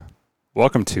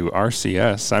Welcome to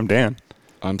RCS. I'm Dan.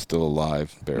 I'm still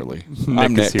alive, barely.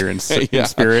 Nick is here in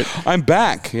spirit. I'm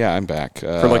back. Yeah, I'm back.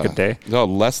 For like a day? No,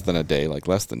 less than a day, like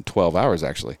less than 12 hours,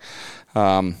 actually.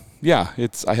 I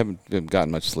haven't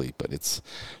gotten much sleep, but it's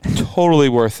totally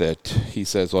worth it, he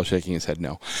says while shaking his head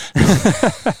no.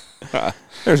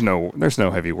 There's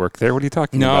no heavy work there. What are you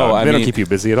talking No, about? I They mean, don't keep you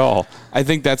busy at all. I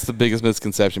think that's the biggest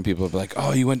misconception. People will be like,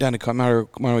 oh, you went down to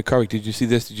Monterey Car Week. Did you see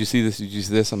this? Did you see this? Did you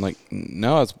see this? I'm like,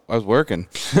 no, I was working,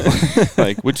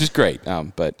 which is great.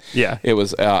 But Yeah. it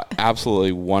was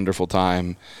absolutely wonderful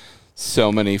time.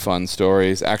 So many fun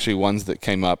stories. Actually, ones that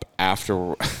came up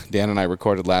after Dan and I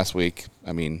recorded last week.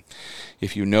 I mean,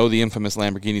 if you know the infamous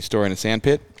Lamborghini story in a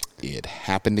sandpit, it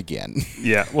happened again.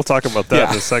 Yeah, we'll talk about that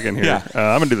in a second here. Yeah.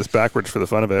 I'm going to do this backwards for the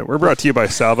fun of it. We're brought to you by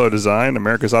Salvo Design,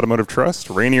 America's Automotive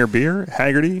Trust, Rainier Beer,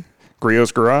 Haggerty,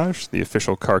 Griot's Garage, the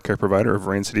official car care provider of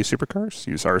Rain City Supercars.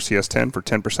 Use RCS10 for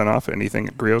 10% off anything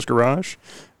at Griot's Garage.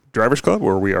 Drivers Club,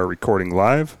 where we are recording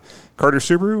live, Carter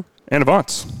Subaru, and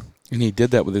Avance. And he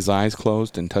did that with his eyes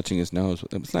closed and touching his nose.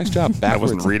 It was a nice job. I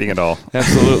wasn't reading at all.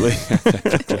 Absolutely.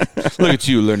 Look at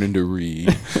you learning to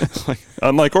read.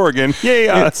 Unlike Oregon. Yay,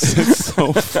 us. It's so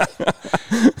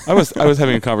I was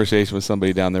having a conversation with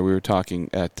somebody down there. We were talking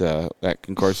at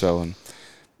Concorso, and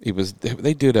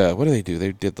they did what do they do?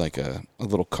 They did like a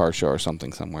little car show or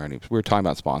something somewhere, and we were talking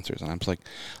about sponsors, and I was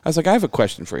like, I have a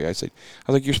question for you. I was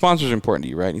like, your sponsors are important to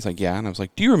you, right? And he's like, yeah. And I was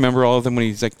like, do you remember all of them? When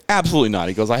he's like, absolutely not.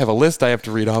 He goes, I have a list I have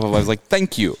to read off of. I was like,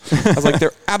 thank you. I was like,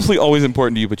 they're absolutely always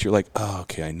important to you, but you're like, oh,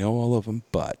 okay, I know all of them,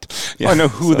 but Yeah, I know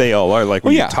who they all are. Like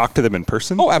when you talk to them in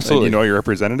person. Oh, absolutely. And you know your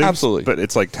representatives. Absolutely. But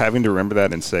it's like having to remember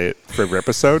that and say it for every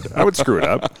episode. I would screw it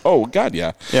up. Oh, God,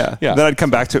 yeah. Yeah. Yeah. Then I'd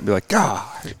come back to it and be like, God.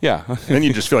 Yeah. And then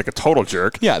you just feel like a total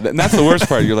jerk. Yeah, and that's the worst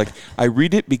part. You're like, I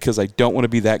read it because I don't want to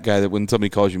be that guy that when somebody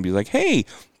calls you and be like, hey,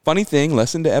 funny thing,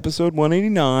 listen to episode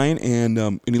 189,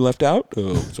 and any left out?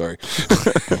 Oh, sorry.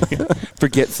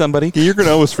 Forget somebody? You're going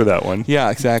to owe us for that one. Yeah,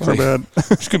 exactly. My bad. I'm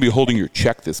just going to be holding your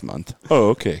check this month. Oh,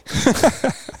 okay.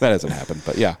 That hasn't happened,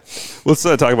 but yeah. Let's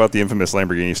talk about the infamous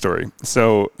Lamborghini story.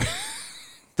 So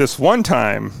this one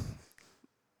time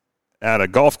at a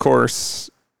golf course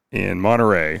in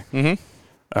Monterey, a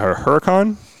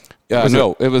Huracan?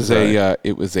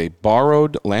 It was a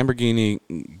borrowed Lamborghini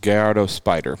Gallardo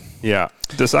Spider. Yeah.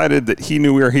 Decided that he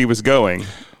knew where he was going.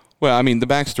 Well, I mean, the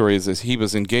backstory is this: he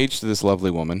was engaged to this lovely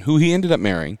woman who he ended up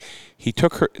marrying. She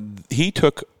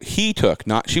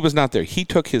was not there. He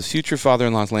took his future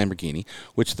father-in-law's Lamborghini,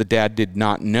 which the dad did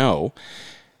not know.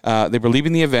 They were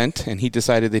leaving the event, and he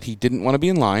decided that he didn't want to be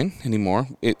in line anymore.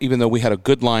 Even though we had a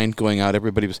good line going out,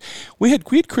 everybody was. We had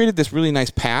created this really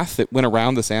nice path that went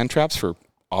around the sand traps for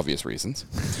obvious reasons.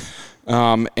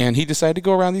 And he decided to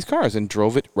go around these cars and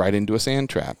drove it right into a sand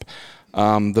trap.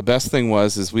 The best thing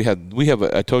is we have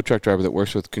a tow truck driver that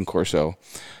works with Concorso,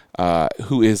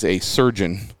 who is a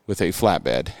surgeon with a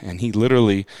flatbed, and he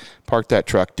literally parked that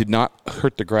truck, did not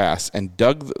hurt the grass, and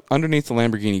dug underneath the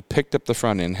Lamborghini, picked up the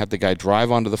front end, had the guy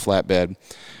drive onto the flatbed,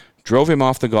 drove him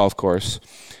off the golf course,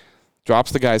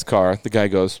 drops the guy's car. The guy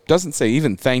goes, doesn't say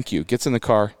even thank you, gets in the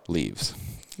car, leaves.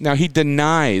 Now, he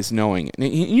denies knowing it.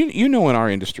 You know in our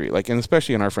industry, and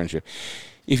especially in our friendship,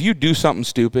 if you do something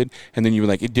stupid and then you're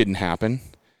like, it didn't happen,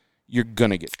 you're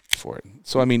going to get for it.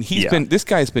 So, I mean, this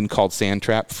guy's been called sand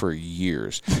trap for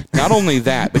years. Not only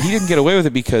that, but he didn't get away with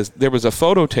it because there was a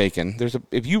photo taken.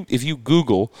 If you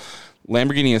Google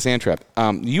Lamborghini and sand trap,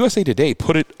 USA Today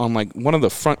put it on like one of the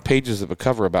front pages of a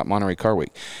cover about Monterey Car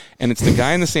Week. And it's the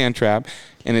guy in the sand trap,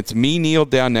 and it's me kneeled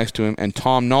down next to him, and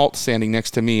Tom Nault standing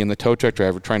next to me and the tow truck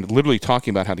driver literally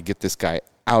talking about how to get this guy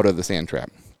out of the sand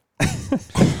trap.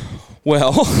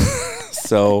 Well,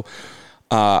 so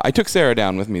I took Sarah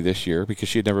down with me this year because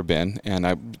she had never been, and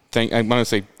I want to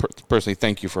say personally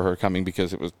thank you for her coming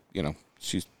because it was,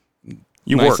 she's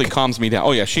nicely calms me down.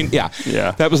 Oh yeah,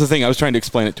 yeah. That was the thing. I was trying to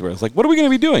explain it to her. I was like, "What are we going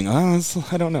to be doing?"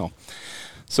 I don't know.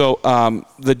 So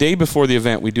the day before the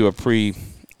event, we do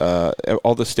a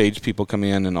all the stage people come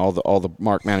in and all the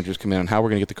mark managers come in on how we're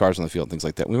going to get the cars on the field, things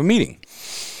like that. We have a meeting.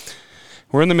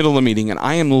 We're in the middle of the meeting, and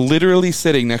I am literally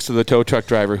sitting next to the tow truck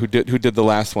driver who did the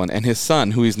last one, and his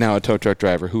son, who is now a tow truck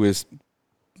driver, who is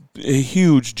a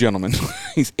huge gentleman.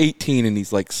 He's 18 and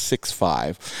he's like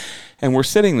 6'5", and we're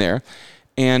sitting there.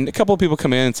 And a couple of people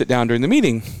come in and sit down during the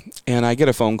meeting, and I get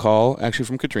a phone call, actually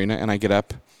from Katrina, and I get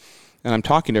up, and I'm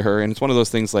talking to her, and it's one of those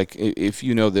things like, if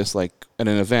you know this, like at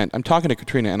an event, I'm talking to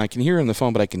Katrina, and I can hear her on the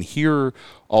phone, but I can hear her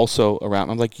also around.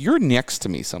 I'm like, you're next to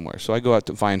me somewhere. So I go out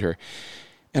to find her,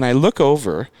 and I look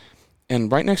over,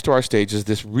 and right next to our stage is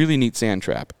this really neat sand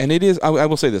trap. And it is, I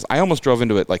will say this, I almost drove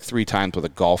into it like 3 times with a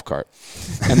golf cart.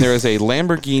 And there is a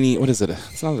Lamborghini, what is it?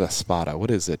 It's not a Spada.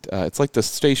 What is it? It's like the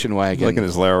station wagon. Like an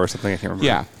Islero or something, I can't remember.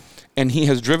 Yeah. And he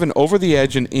has driven over the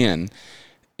edge and in.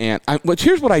 And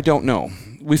here's what I don't know.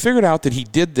 We figured out that he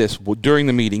did this during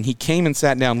the meeting. He came and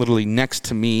sat down literally next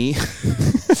to me.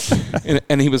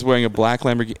 and he was wearing a black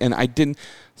Lamborghini. And I didn't.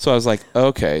 So I was like,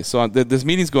 okay. So this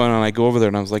meeting's going on. I go over there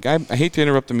and I was like, I hate to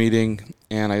interrupt the meeting.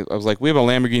 And I was like, we have a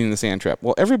Lamborghini in the sand trap.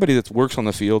 Well, everybody that works on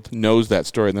the field knows that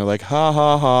story. And they're like, ha,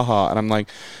 ha, ha, ha. And I'm like,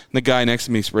 and the guy next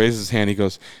to me raises his hand. He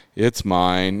goes, it's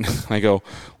mine. I go,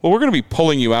 well, we're going to be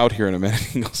pulling you out here in a minute.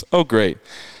 He goes, oh, great.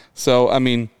 So, I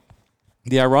mean,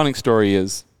 the ironic story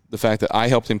is the fact that I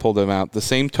helped him pull them out. The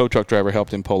same tow truck driver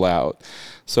helped him pull out.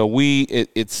 So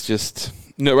it's just...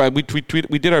 No, right. We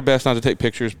did our best not to take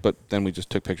pictures, but then we just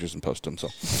took pictures and posted them. So,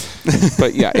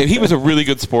 but yeah, and he was a really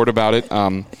good sport about it.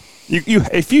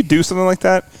 If you do something like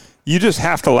that, you just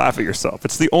have to laugh at yourself.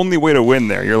 It's the only way to win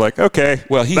there. You're like, okay,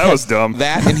 well, that was dumb.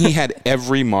 That, and he had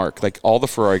every mark, like all the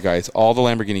Ferrari guys, all the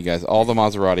Lamborghini guys, all the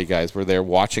Maserati guys were there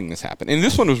watching this happen. And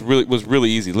this one was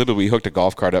really easy. Literally, we hooked a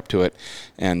golf cart up to it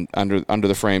and under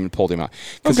the frame and pulled him out.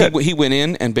 Because he went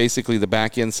in and basically the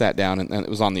back end sat down and it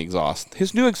was on the exhaust.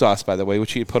 His new exhaust, by the way,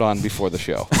 which he had put on before the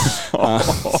show.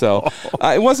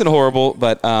 It wasn't horrible,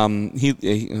 but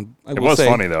it was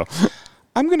funny though.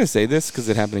 I'm going to say this because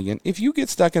it happened again. If you get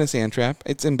stuck in a sand trap,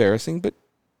 it's embarrassing, but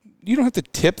you don't have to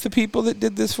tip the people that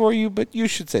did this for you, but you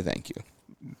should say thank you.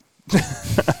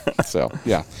 So,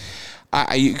 yeah.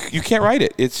 You can't write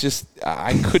it. It's just,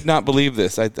 I could not believe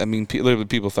this. I mean, literally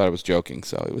people thought I was joking,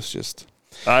 so it was just.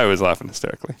 I was laughing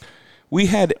hysterically. We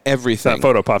had everything. That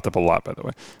photo popped up a lot, by the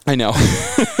way. I know.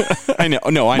 I know.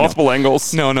 No, I know. Multiple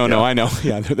angles. No, I know.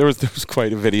 Yeah, there was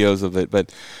quite a videos of it,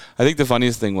 but I think the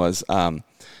funniest thing was,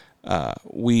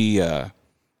 we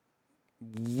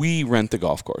rent the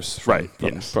golf course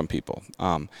from people.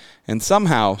 And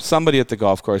somehow somebody at the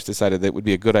golf course decided that it would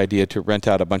be a good idea to rent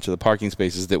out a bunch of the parking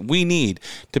spaces that we need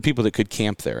to people that could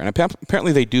camp there. And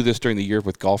apparently they do this during the year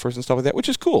with golfers and stuff like that, which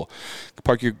is cool.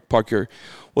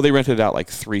 Well, they rented out like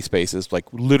 3 spaces, like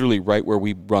literally right where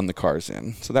we run the cars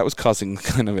in. So that was causing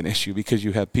kind of an issue because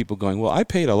you have people going, well, I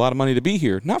paid a lot of money to be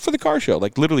here, not for the car show,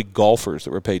 like literally golfers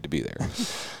that were paid to be there.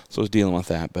 So I was dealing with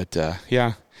that. But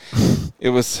yeah,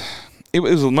 it was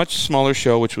a much smaller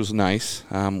show, which was nice.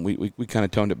 We kind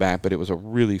of toned it back, but it was a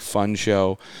really fun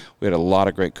show. We had a lot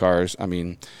of great cars. I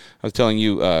mean, I was telling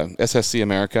you, SSC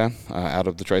America out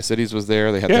of the Tri-Cities was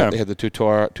there. They had the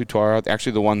Tutora,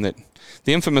 actually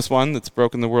the infamous one that's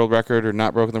broken the world record or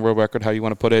not broken the world record, how you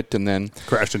want to put it, and then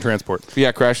crashed in transport.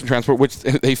 Yeah, crashed in transport, which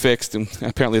they fixed, and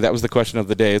apparently that was the question of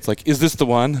the day. It's like, is this the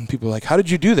one? And people are like, how did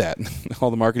you do that? And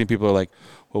all the marketing people are like,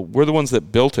 well, we're the ones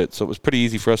that built it, so it was pretty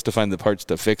easy for us to find the parts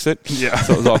to fix it. Yeah.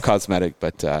 So it was all cosmetic,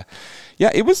 but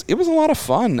yeah, it was a lot of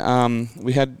fun.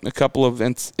 We had a couple of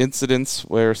incidents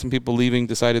where some people leaving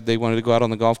decided they wanted to go out on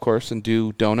the golf course and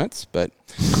do donuts, but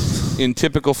in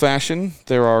typical fashion,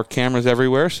 there are cameras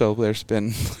everywhere, so there's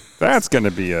been... That's going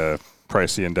to be a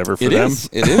pricey endeavor for them.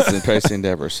 It is a pricey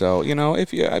endeavor. So,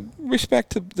 if you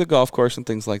respect to the golf course and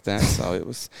things like that. So it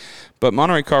was... But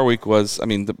Monterey Car Week was, I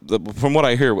mean, from what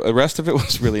I hear, the rest of it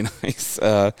was really nice.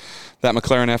 That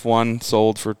McLaren F1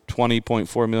 sold for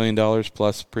 $20.4 million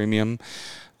plus premium.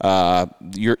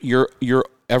 Your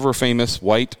ever famous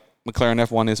white McLaren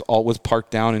F1 was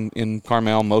parked down in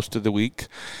Carmel most of the week.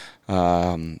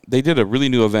 They did a really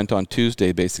new event on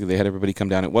Tuesday. Basically, they had everybody come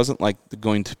down. It wasn't like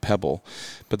going to Pebble,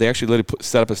 but they actually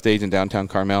set up a stage in downtown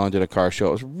Carmel and did a car show.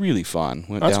 It was really fun.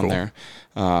 Went down there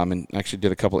and actually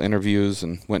did a couple interviews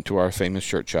and went to our famous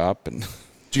shirt shop. And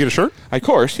did you get a shirt? Of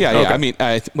course, yeah. Okay. I mean,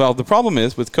 the problem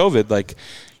is with COVID, like.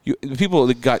 The people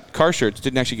that got car shirts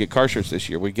didn't actually get car shirts this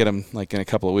year. We get them like in a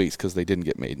couple of weeks because they didn't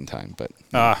get made in time. But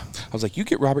I was like, you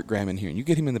get Robert Graham in here and you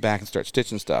get him in the back and start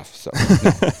stitching stuff. So,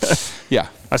 yeah.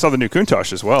 I saw the new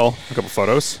Countach as well. A couple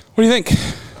photos. What do you think?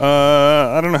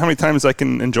 I don't know how many times I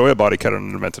can enjoy a body cut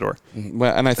on an Aventador.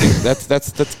 Well, and I think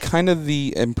that's kind of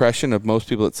the impression of most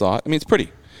people that saw it. I mean, it's pretty.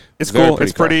 It's cool.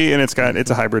 It's pretty, and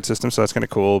it's a hybrid system, so that's kind of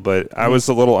cool. But I was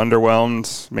a little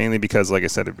underwhelmed, mainly because, like I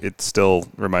said, it still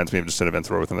reminds me of just an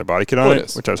Aventador with another body kit on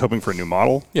it, which I was hoping for a new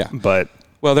model. Yeah, but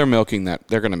they're milking that.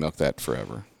 They're going to milk that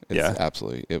forever. Yeah,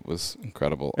 absolutely. It was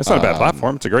incredible. It's not a bad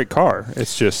platform. It's a great car.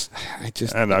 It's just,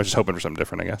 and I was just hoping for something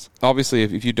different, I guess. Obviously,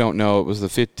 if you don't know, it was the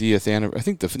 50th anniversary. I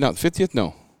think the 50th.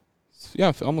 No.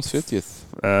 Yeah, almost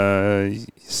 50th.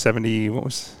 70, what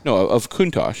was? No, of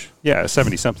Countach. Yeah,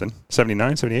 70-something.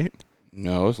 79, 78?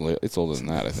 No, it's older than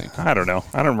that, I think. I don't know.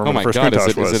 I don't remember Oh when my the first God!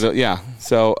 Countach was. Yeah.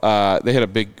 So they had a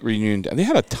big reunion. They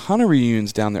had a ton of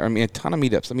reunions down there. I mean, a ton of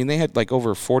meetups. I mean, they had like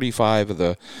over 45 of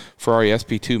the Ferrari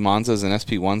SP2 Monzas and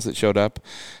SP1s that showed up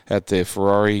at the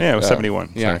Ferrari. Yeah, it was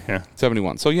 71. Yeah, Sorry, yeah.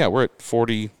 71. So yeah, we're at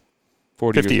 50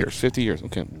 years. 50 years.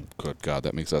 Okay. Good God,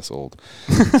 that makes us old.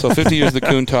 So 50 years of the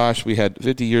Countach. We had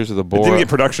 50 years of the Bora. It didn't get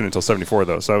production until 74,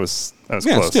 though, so I was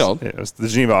close. Still. Yeah, it was the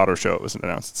Geneva Auto Show. It was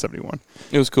announced in 71.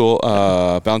 It was cool.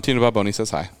 Valentino Barboni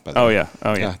says hi. Oh, yeah.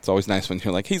 It's always nice when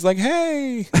you're like, he's like,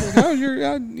 hey, how's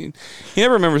your... he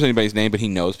never remembers anybody's name, but he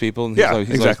knows people. And he's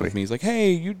always with me. He's like,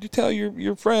 hey, you tell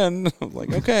your friend. I'm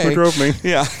like, okay. Who drove me?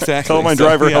 Yeah, exactly. Tell my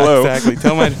driver hello. Exactly.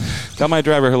 Tell my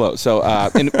driver hello. So,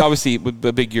 and obviously,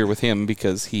 a big year with him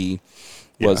because he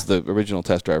was the original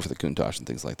test driver for the Countach and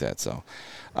things like that. So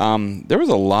there was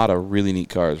a lot of really neat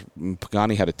cars.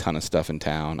 Pagani had a ton of stuff in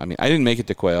town. I mean, I didn't make it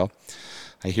to Quail.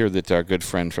 I hear that our good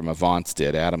friend from Avance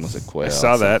did. Adam was at Quail. I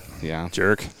saw that. Yeah.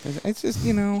 Jerk. It's just,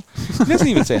 he doesn't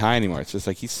even say hi anymore. It's just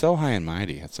like he's so high and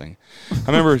mighty. It's like, I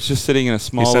remember just sitting in a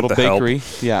small little bakery.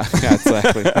 Help. Yeah,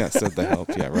 exactly. Yeah, said the help.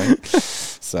 Yeah, right.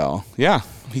 So, yeah.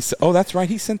 He said, "Oh, that's right.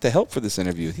 He sent the help for this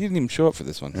interview. He didn't even show up for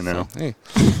this one." I know. So, hey,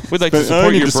 we'd like to support I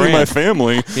need your to brand. see my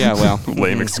family. Yeah, well,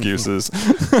 lame excuses.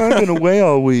 I've been away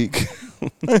all week.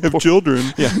 I have children.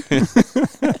 Yeah,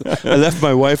 I left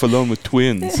my wife alone with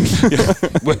twins. Yeah.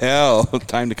 Well,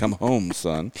 time to come home,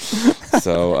 son.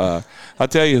 So I'll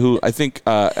tell you who I think,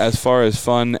 as far as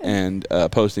fun and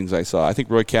postings I saw, I think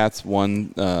Roy Katz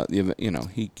won.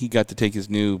 He got to take his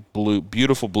new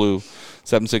beautiful blue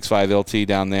 765 LT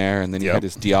down there, and then he had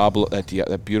his Diablo,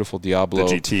 that beautiful Diablo,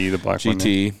 the GT, the black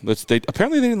GT. One.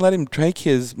 Apparently they didn't let him take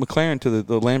his McLaren to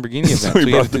the Lamborghini event, so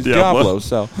he had the his Diablo.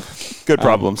 So good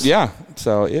problems. Yeah,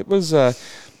 so it was a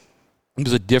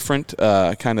different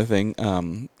kind of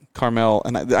thing. Carmel,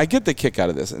 and I get the kick out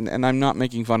of this, and I'm not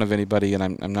making fun of anybody, and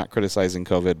I'm not criticizing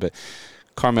COVID, but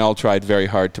Carmel tried very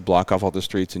hard to block off all the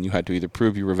streets, and you had to either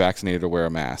prove you were vaccinated or wear a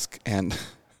mask. And,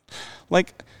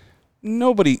 like, a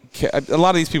lot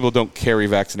of these people don't carry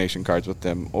vaccination cards with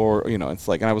them, or, it's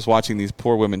like, and I was watching these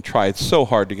poor women try so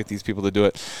hard to get these people to do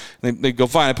it. They'd go,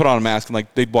 fine, I put on a mask, and,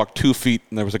 like, they'd walk 2 feet,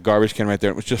 and there was a garbage can right there,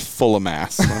 and it was just full of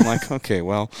masks. And I'm like, okay,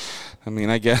 well, I mean,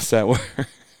 I guess that worked.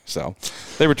 So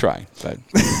they were trying, but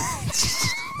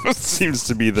it seems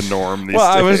to be the norm these days.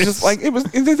 I was just like,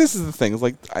 this is the thing. It's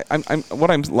like,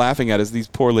 what I'm laughing at is these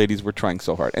poor ladies were trying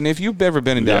so hard. And if you've ever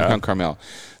been in downtown Carmel,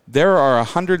 there are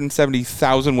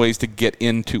 170,000 ways to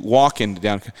walk into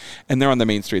downtown, and they're on the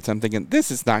main streets. I'm thinking,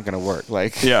 this is not going to work.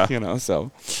 Like,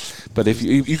 so. But if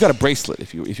you got a bracelet,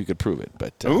 if you could prove it,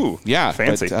 but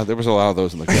fancy. But, there was a lot of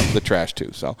those in the trash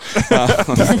too. So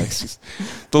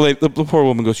the poor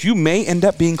woman goes, "You may end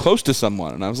up being close to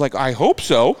someone," and I was like, "I hope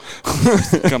so."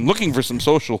 I'm looking for some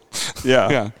social.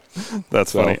 Yeah.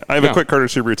 That's funny. I have a quick Carter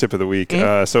Subaru tip of the week.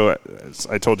 So as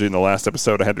I told you in the last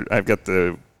episode, I've got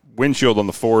the windshield on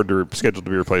the Ford scheduled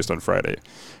to be replaced on Friday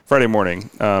morning.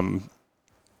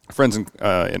 Friends in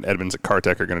Edmonds at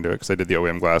CarTech are going to do it because I did the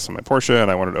OEM glass on my Porsche,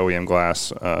 and I wanted OEM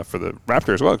glass for the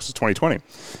Raptor as well because it's 2020.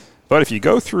 But if you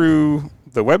go through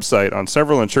the website on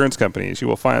several insurance companies, you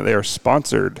will find they are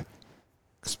sponsored,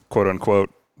 quote unquote,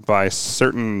 by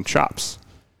certain shops.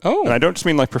 Oh. And I don't just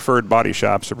mean like preferred body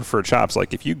shops or preferred shops.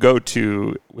 Like if you go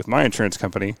with my insurance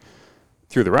company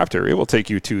through the Raptor, it will take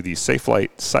you to the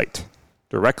SafeLight site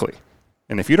directly.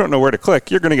 And if you don't know where to click,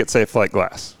 you're going to get SafeLight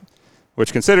glass.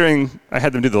 Which, considering I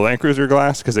had them do the Land Cruiser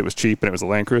glass because it was cheap and it was a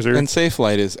Land Cruiser. And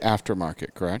SafeLight is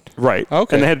aftermarket, correct? Right.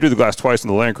 Okay. And they had to do the glass twice in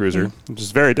the Land Cruiser, which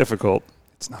is very difficult.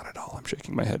 It's not at all. I'm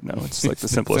shaking my head. No, it's like the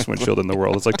simplest windshield in the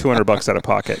world. It's like $200 out of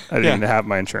pocket. I didn't even have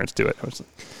my insurance do it. I was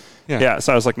like,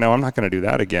 so I was like, no, I'm not going to do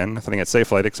that again. Nothing at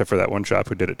SafeLight except for that one shop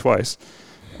who did it twice.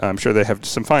 I'm sure they have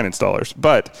some fine installers.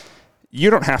 But you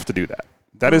don't have to do that.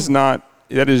 That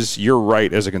is your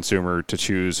right as a consumer to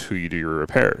choose who you do your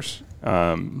repairs.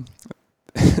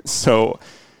 So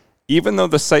even though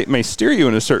the site may steer you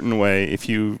in a certain way, if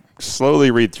you slowly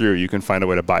read through, you can find a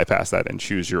way to bypass that and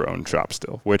choose your own shop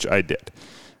still, which I did.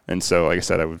 And so, like I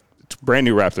said, it's brand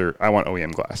new Raptor. I want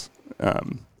OEM glass.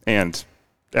 And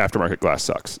aftermarket glass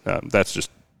sucks. That's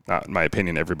just not my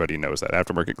opinion. Everybody knows that.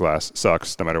 Aftermarket glass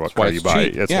sucks no matter what car you buy.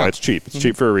 That's why it's cheap. It's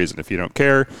cheap for a reason. If you don't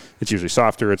care, it's usually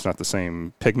softer. It's not the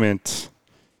same pigment.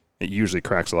 It usually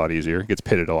cracks a lot easier. It gets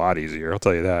pitted a lot easier. I'll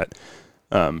tell you that.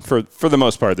 For the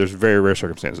most part, there's very rare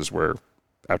circumstances where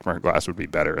aftermarket glass would be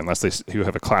better, unless you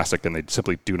have a classic and they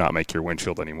simply do not make your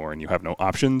windshield anymore and you have no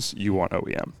options. You want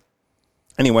OEM.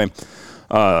 Anyway,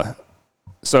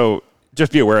 so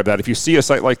just be aware of that. If you see a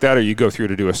site like that, or you go through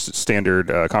to do a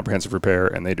standard comprehensive repair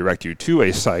and they direct you to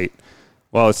a site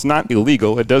Well, it's not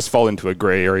illegal. It does fall into a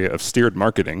gray area of steered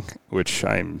marketing, which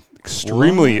I'm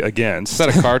extremely against. Is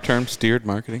that a car term, steered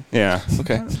marketing? Yeah.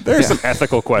 Okay. There's some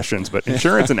ethical questions, but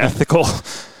insurance and ethical,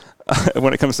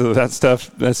 when it comes to that stuff,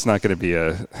 that's not going to be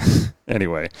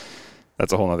anyway,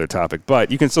 that's a whole other topic. But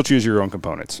you can still choose your own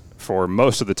components for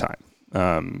most of the time,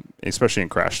 especially in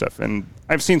crash stuff. And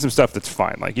I've seen some stuff that's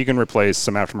fine. Like you can replace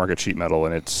some aftermarket sheet metal,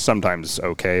 and it's sometimes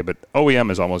okay, but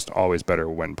OEM is almost always better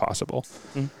when possible.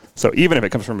 Mm. So even if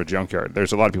it comes from a junkyard,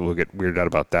 there's a lot of people who get weirded out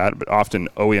about that, but often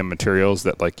OEM materials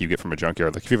that like you get from a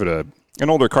junkyard, like if you have an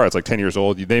older car, it's like 10 years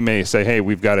old, they may say, hey,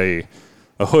 we've got a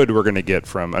hood we're going to get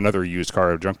from another used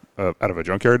car out of a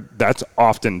junkyard. That's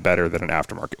often better than an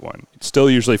aftermarket one. It still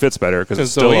usually fits better because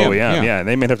it's still OEM. Yeah, and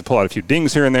they may have to pull out a few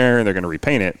dings here and there, and they're going to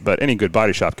repaint it, but any good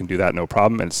body shop can do that, no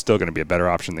problem, and it's still going to be a better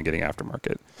option than getting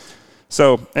aftermarket.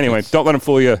 So anyway, Don't let them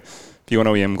fool you. If you want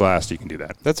OEM glass, you can do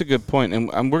that. That's a good point, and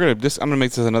I'm going to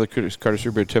make this another Carter's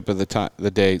Rear tip of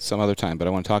the day some other time. But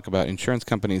I want to talk about insurance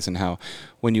companies and how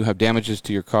when you have damages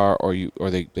to your car or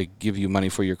they give you money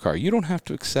for your car, you don't have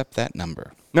to accept that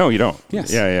number. No, you don't.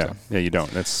 Yes. Yeah, you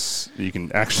don't. It's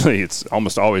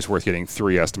almost always worth getting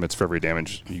 3 estimates for every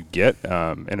damage you get,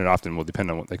 and it often will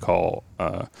depend on what they call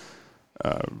R&I,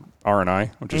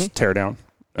 which is tear down.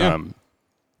 Yeah.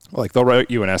 Like they'll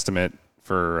write you an estimate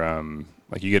for.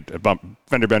 Like you get a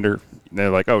fender bender, they're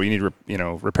like, oh, you need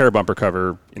repair bumper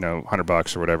cover,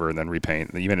 $100 or whatever, and then repaint.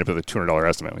 And you end up with a $200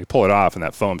 estimate. When you pull it off, and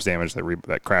that foam's damaged,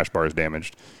 that crash bar is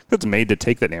damaged. It's made to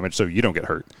take that damage so you don't get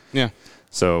hurt. Yeah.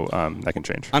 So that can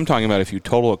change. I'm talking about if you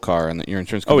total a car and your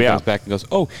insurance company comes back and goes,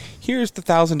 oh, here's the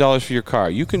 $1,000 for your car.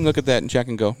 You can look at that and check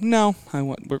and go, no,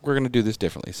 we're going to do this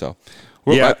differently. So.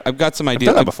 I've got some ideas.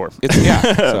 I've done that before.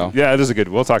 So. Yeah, it is a good.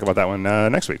 We'll talk about that one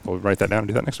next week. We'll write that down and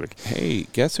do that next week. Hey,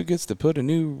 guess who gets to put a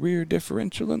new rear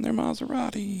differential in their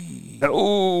Maserati?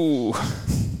 Oh.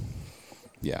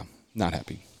 Yeah, not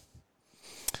happy.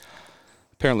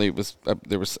 Apparently, it was.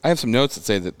 I have some notes that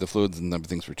say that the fluids and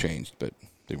everything were changed, but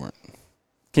they weren't.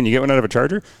 Can you get one out of a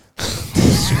Charger?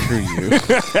 Screw you.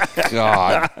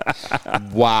 God.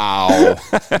 Wow.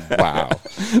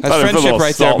 That's friendship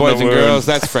right there, boys and girls.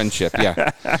 That's friendship,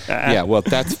 yeah. Yeah, well,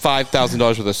 that's $5,000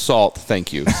 worth of salt,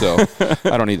 thank you. So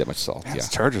I don't need that much salt. Yeah.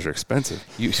 Chargers are expensive.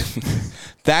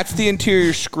 That's the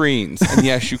interior screens, and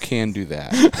yes, you can do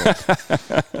that.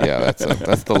 But, yeah,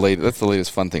 that's the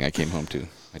latest fun thing I came home to.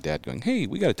 My dad going, hey,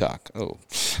 we got to talk. Oh.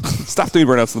 Stop doing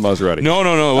burnouts in the Maserati. No, it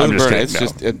wasn't burnout. It's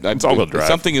just it's all-wheel drive.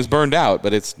 Something is burned out,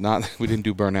 but it's not. We didn't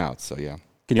do burnouts, so yeah.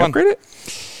 Can you upgrade it?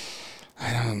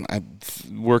 I'm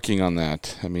working on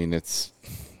that. I mean, it's.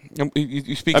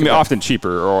 You speak. Often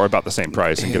cheaper or about the same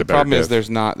price and get a better. The problem is there's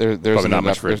not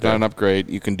an upgrade.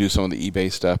 You can do some of the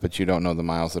eBay stuff, but you don't know the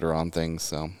miles that are on things.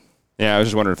 So. Yeah, I was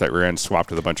just wondering if that rear end swapped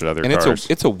with a bunch of other cars.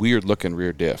 And it's a weird looking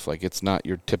rear diff. Like it's not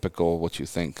your typical what you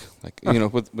think. Like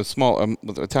with small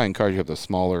with Italian cars, you have the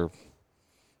smaller.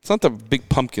 It's not the big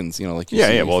pumpkins, like you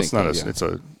see. Yeah. Well, it's not. It's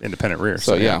a independent rear.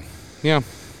 So yeah,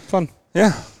 fun.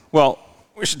 Yeah. Well,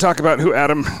 we should talk about who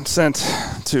Adam sent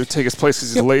to take his place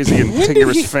because he's lazy and take care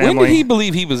of his family. When did he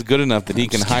believe he was good enough that he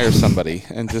can hire somebody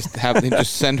and just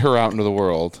send her out into the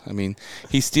world? I mean,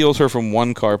 he steals her from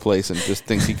one car place and just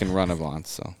thinks he can run Avant.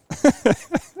 So.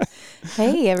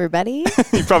 Hey, everybody.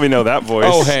 You probably know that voice.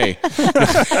 Oh, hey.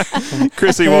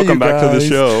 Chrissy, welcome back to the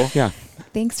show. Yeah.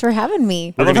 Thanks for having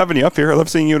me. I love having you up here. I love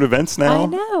seeing you at events now. I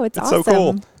know. It's so awesome.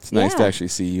 cool. It's nice to actually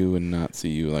see you and not see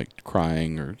you like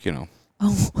crying or,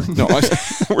 Oh. No,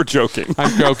 we're joking.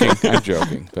 I'm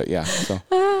joking. But yeah. So.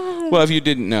 Well, if you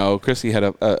didn't know, Chrissy had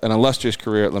an illustrious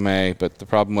career at LeMay, but the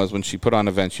problem was when she put on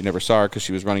events, you never saw her because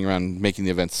she was running around making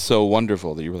the events so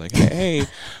wonderful that you were like, hey,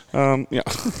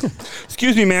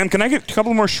 excuse me, ma'am, can I get a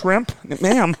couple more shrimp?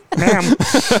 Ma'am,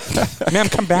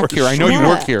 come back here. I know you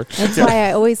work here. That's why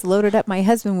I always loaded up my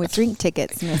husband with drink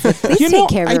tickets. And I said, please take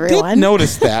care of everyone. I did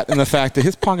notice that in the fact that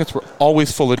his pockets were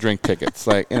always full of drink tickets.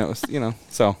 Like,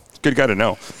 so. Good guy to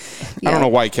know. Yeah. I don't know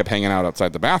why he kept hanging out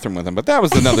outside the bathroom with him, but that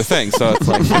was another thing. So it's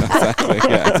like,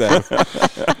 exactly.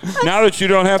 Now that you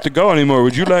don't have to go anymore,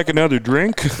 would you like another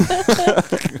drink?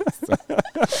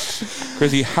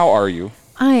 Chrissy, how are you?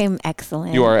 I'm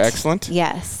excellent. You are excellent?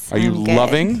 Yes. Are you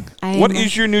loving? What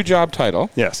is your new job title?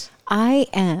 Yes. I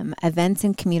am Events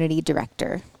and Community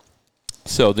Director.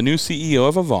 So the new CEO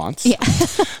of Avant. Yeah.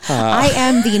 I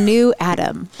am the new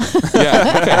Adam.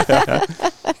 Yeah. Okay.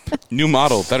 New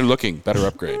model, better looking, better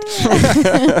upgrade.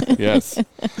 Yes.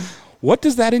 What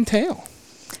does that entail?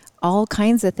 All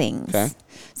kinds of things. Okay.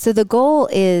 So the goal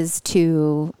is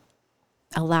to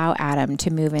allow Adam to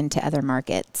move into other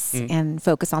markets and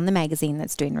focus on the magazine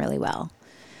that's doing really well.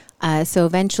 So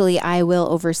eventually I will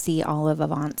oversee all of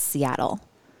Avant Seattle.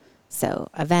 So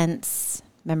events,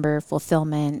 member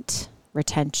fulfillment,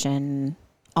 retention,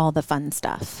 all the fun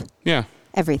stuff, Yeah.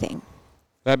 everything.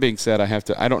 That being said,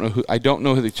 I don't know who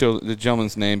the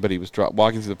gentleman's name, but he was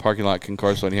walking through the parking lot at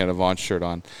Concorso and he had a Avance shirt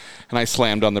on, and I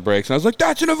slammed on the brakes and I was like,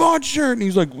 "That's an Avance shirt," and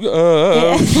he's like,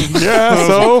 "Yeah."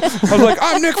 So I was like,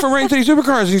 "I'm Nick from Rain City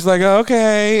Supercars," and he's like,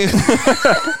 "Okay."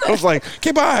 I was like,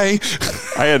 "Okay, bye."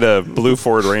 I had a blue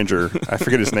Ford Ranger. I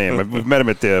forget his name. We've met him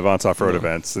at the Avance Off-Road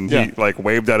events, and he like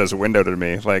waved out his window to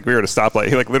me. Like we were at a stoplight.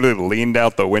 He like literally leaned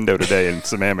out the window today in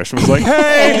Sammamish and was like,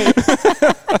 "Hey."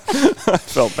 I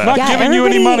felt bad. Not giving you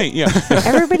any money. Yeah.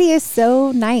 Everybody is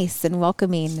so nice and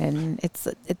welcoming, and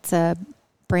it's a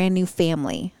brand new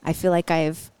family. I feel like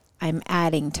I'm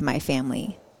adding to my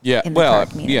family. Yeah, in the well, car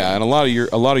community. yeah, and a lot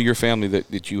of your family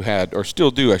that you had, or still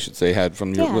do, I should say, had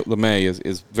from your LeMay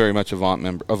is very much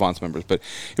Avance members. But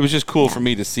it was just cool for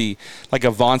me to see, like,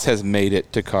 Avance has made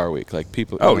it to Car Week. Like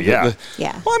people. Oh, yeah.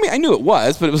 Well, I mean, I knew it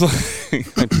was, but it was like,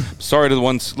 I'm sorry to the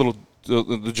ones little.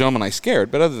 The gentleman I scared,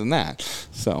 but other than that,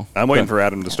 so I'm waiting for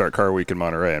Adam to start Car Week in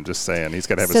Monterey. I'm just saying he's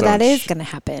got to have his So own. that is going to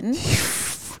happen.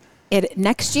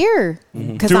 Next year,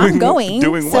 because Doing- I'm going.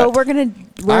 doing so what? we're gonna.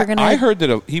 I heard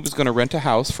that he was going to rent a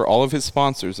house for all of his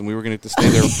sponsors, and we were going to stay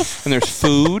there. And there's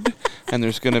food, and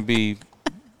there's going to be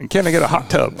And can I get a hot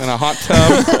tub? and a hot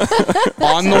tub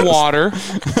on the water.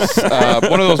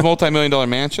 One of those multi-million-dollar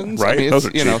mansions, Right? I mean, Those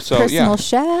it's, are you know, cheap. so personal yeah.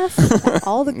 chef,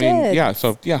 all the I mean, good. yeah.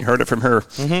 So yeah. You heard it from her.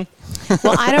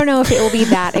 Well, I don't know if it will be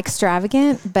that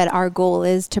extravagant, but our goal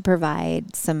is to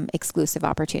provide some exclusive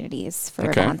opportunities for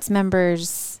Okay. Avance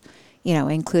members, you know,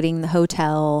 including the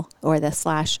hotel or the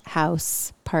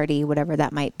 /house party, whatever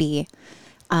that might be.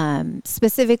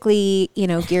 Specifically, you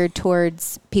know, geared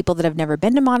towards people that have never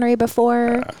been to Monterey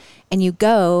before. And you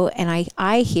go, and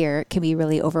I hear it can be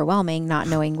really overwhelming, not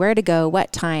knowing where to go,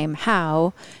 what time,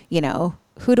 how, you know,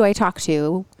 who do I talk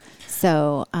to?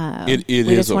 So It we is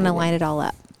just want to overwhelming. line it all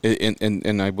up.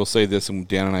 And I will say this, and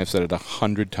Dan and I have said it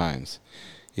 100 times.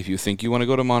 If you think you want to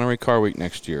go to Monterey Car Week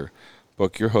next year,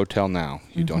 book your hotel now.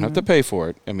 You don't have to pay for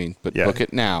it. I mean, but Yeah. book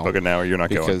it now. Book it now or you're not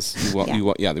going. because they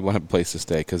want to have a place to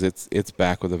stay because it's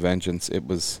back with a vengeance. It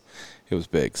was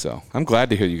big. So I'm glad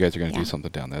to hear you guys are going to do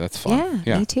something down there. That's fun.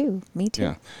 Yeah, me too.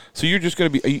 Yeah. So you're just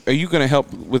going to be? Are you going to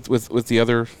help with the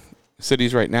other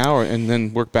cities right now, and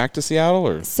then work back to Seattle,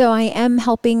 or? So I am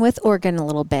helping with Oregon a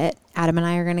little bit. Adam and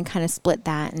I are going to kind of split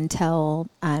that until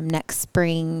next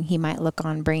spring. He might look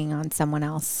on bringing on someone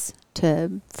else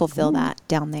to fulfill that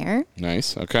down there.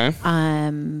 Nice. Okay.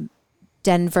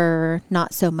 Denver,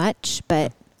 not so much,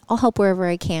 but I'll help wherever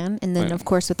I can. And then, Right. of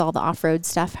course, with all the off-road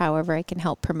stuff, however I can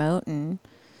help promote and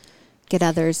get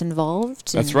others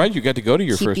involved. That's and right. You got to go to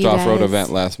your keep first you off-road guys- event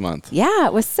last month. Yeah,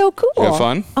 it was so cool. You have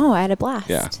fun? Oh, I had a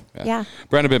blast. Yeah.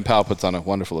 Brandon Powell puts on a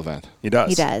wonderful event. He does.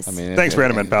 He does. I mean, Thanks,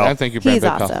 Brandon Powell. I thank you, Brandon He's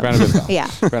Powell. awesome. Brandon Powell. Yeah.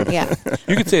 Brandon Yeah.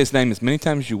 You could say his name as many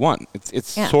times as you want.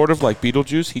 It's Yeah. sort of like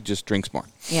Beetlejuice. He just drinks more.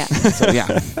 Yeah. So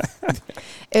yeah.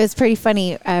 It was pretty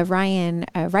funny. Ryan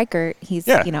Reichert, he's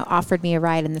Yeah. offered me a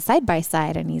ride in the side by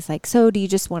side, and he's like, "So, do you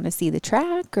just want to see the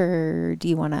track, or do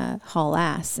you want to haul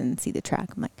ass and see the track?"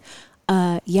 I'm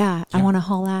like, "Yeah, I want to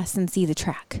haul ass and see the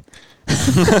track."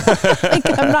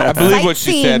 Like, I'm not I believe what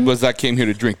she said sightseeing. was, "I came here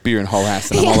to drink beer and haul ass,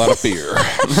 and I'm all out of beer."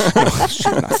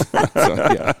 So,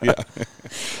 yeah.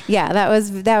 Yeah, that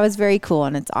was very cool,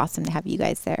 and it's awesome to have you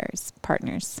guys there as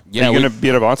partners. Yeah, Are you going to be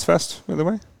at Avance Fest, by the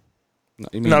way?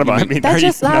 you mean- Not you about. I mean- mean, That are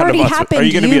just you, not already Avance Fest. happened. Are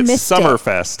you going to be You at missed it.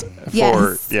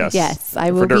 Summerfest? Yes,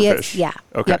 I will for be at Dirtfish?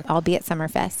 Okay. Yep, I'll be at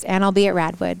Summerfest, and I'll be at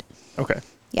Radwood. Okay.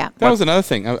 Yeah. That was another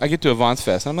thing. I get to Avance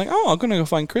Fest, and I'm like, "Oh, I'm going to go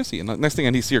find Chrissy." And the next thing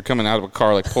I see her coming out of a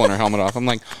car, like pulling her helmet off. I'm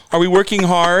like, "Are we working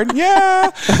hard?"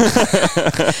 Yeah.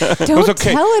 Don't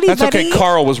okay. tell anybody. That's okay.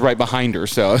 Carl was right behind her,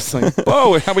 so it's like,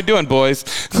 "Whoa, how we doing, boys?"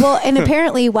 Well, and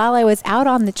apparently while I was out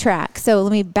on the track, so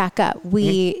let me back up.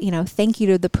 We, thank you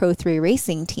to the Pro 3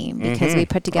 racing team because we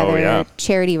put together yeah.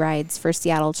 charity rides for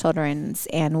Seattle Children's,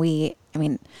 and we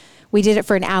did it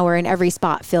for an hour and every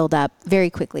spot filled up very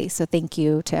quickly. So thank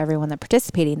you to everyone that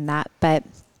participated in that. But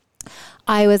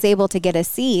I was able to get a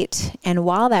seat, and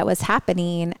while that was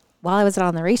happening, while I was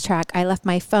on the racetrack, I left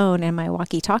my phone and my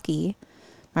walkie-talkie,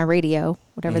 my radio,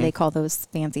 whatever they call those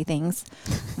fancy things,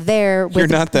 there. You're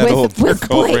not that old. They're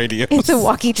called Blake. radios. It's a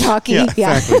walkie-talkie.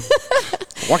 Yeah.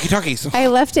 Walkie-talkies. I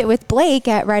left it with Blake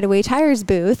at Right Away Tires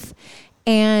booth.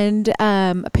 And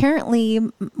apparently,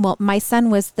 my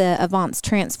son was the Avance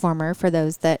Transformer, for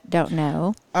those that don't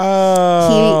know.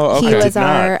 Oh, He okay. was Did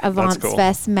not. our That's Avance cool.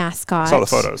 Fest mascot. Saw the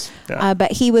photos. Yeah.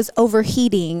 But he was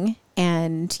overheating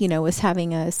and, was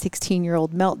having a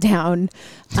 16-year-old meltdown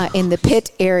in the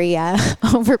pit area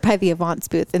over by the Avance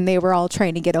booth. And they were all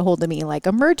trying to get a hold of me like,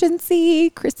 emergency,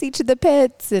 Chrissy to the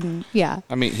pits. And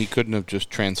I mean, he couldn't have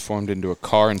just transformed into a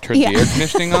car and turned the air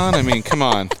conditioning on. I mean, come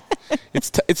on.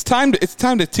 It's time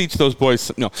to teach those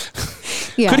boys. No.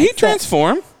 Could he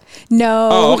transform? No,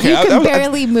 oh, okay. He could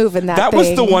barely move in that That thing.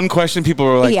 was the one question people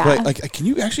were like, can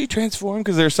you actually transform?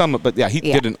 Because there's some, but he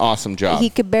did an awesome job. He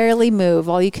could barely move.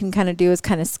 All you can kind of do is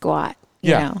kind of squat.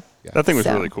 You know? That thing was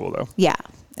really cool, though. Yeah,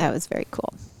 that was very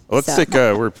cool. Let's take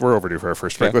we're overdue for our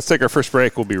first break. Let's take our first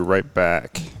break. We'll be right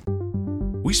back.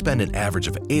 We spend an average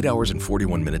of 8 hours and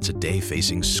 41 minutes a day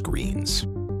facing screens.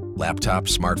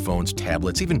 Laptops, smartphones,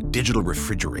 tablets, even digital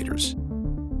refrigerators.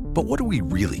 But what are we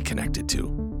really connected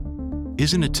to?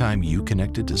 Isn't it time you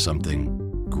connected to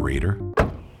something greater?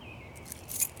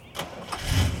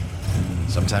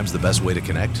 Sometimes the best way to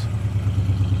connect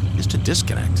is to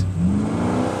disconnect.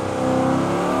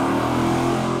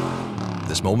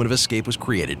 This moment of escape was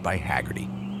created by Hagerty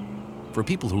for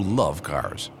people who love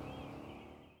cars.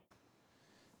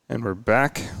 And we're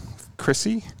back.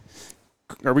 Chrissy?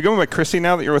 Are we going by Chrissy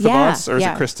now that you're with Avance, or is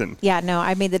it Kristen? Yeah, no,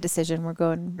 I made the decision. We're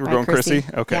going Chrissy?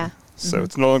 Okay. Yeah. So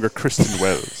it's no longer Kristen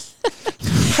Wells.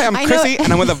 Hey, I'm Chrissy,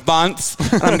 and I'm with Avance,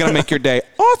 and I'm going to make your day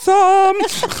awesome.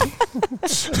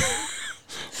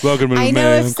 Welcome to I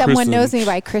know if someone knows me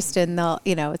by Kristen, they'll,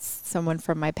 it's someone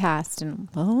from my past, and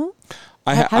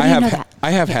I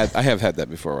have had that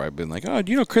before where I've been like, oh,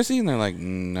 do you know Chrissy? And they're like,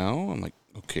 no. I'm like,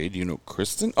 okay, do you know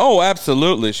Kristen? Oh,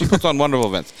 absolutely. She puts on wonderful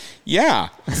events. Yeah.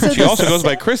 So she also goes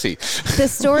by Chrissy. The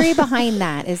story behind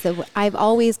that is that I've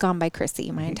always gone by Chrissy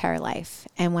my entire life.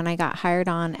 And when I got hired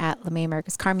on at LeMay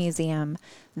America's Car Museum,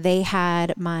 they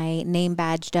had my name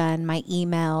badge done, my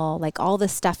email, like all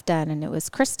this stuff done, and it was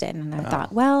Kristen. And I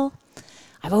thought, well,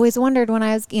 I've always wondered when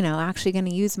I was, actually going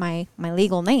to use my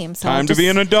legal name. So time to be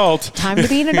an adult. Time to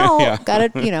be an adult.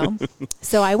 Got to,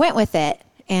 So I went with it.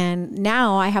 And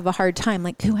now I have a hard time.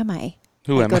 Like, who am I?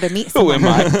 Who am I? Go to meet someone. Who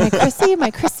am I? Am I Chrissy? Am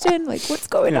I Kristen? Like, what's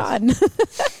going on?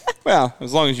 Well,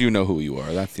 as long as you know who you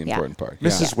are, that's the important part.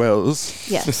 Mrs. Wells.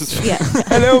 Yes.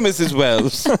 Hello, Mrs.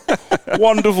 Wells.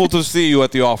 Wonderful to see you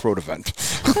at the off-road event.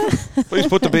 Please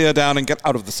put the beer down and get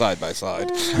out of the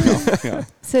side-by-side.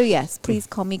 So, yes, please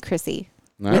call me Chrissy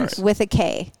with a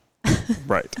K.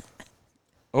 Right.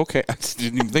 Okay, I just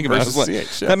didn't even think about it.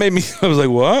 CH, that made me. I was like,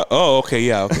 "What? Oh, okay,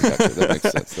 yeah, okay, gotcha.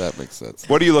 That makes sense.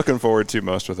 What are you looking forward to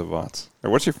most with Avance?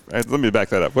 Or what's your? Let me back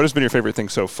that up. What has been your favorite thing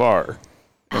so far,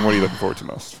 and what are you looking forward to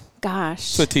most? Gosh,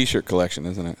 it's a T-shirt collection,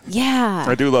 isn't it? Yeah,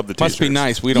 I do love the T-shirts. Must be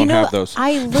nice. We don't have those.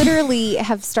 I literally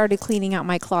have started cleaning out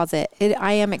my closet.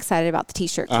 I am excited about the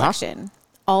T-shirt collection.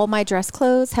 All my dress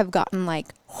clothes have gotten like.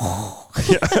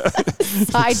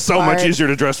 It's so much easier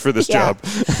to dress for this job.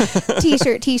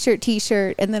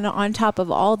 T-shirt. And then on top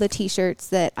of all the T-shirts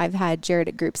that I've had Jared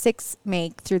at Group 6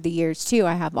 make through the years too,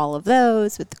 I have all of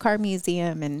those with the car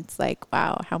museum. And it's like,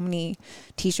 wow, how many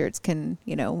T-shirts can,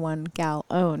 one gal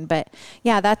own? But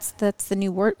yeah, that's the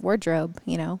new wardrobe,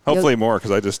 Hopefully more,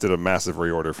 because I just did a massive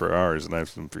reorder for ours and I have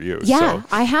some for you. Yeah, so.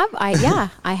 I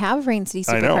have Rain City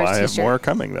Supercars I know, I have T-shirt. more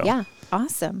coming though. Yeah.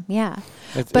 Awesome. Yeah.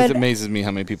 It amazes me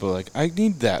how many people are like, I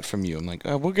need that from you. I'm like,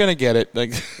 oh, we're going to get it.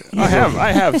 Like, I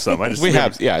have some. It's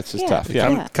just tough.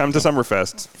 Yeah. Come to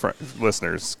Summerfest,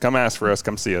 listeners. Come ask for us.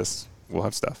 Come see us. We'll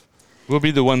have stuff. We'll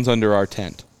be the ones under our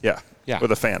tent. Yeah.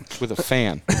 With a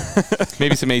fan.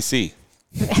 Maybe some AC.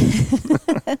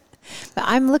 But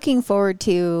I'm looking forward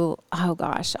to,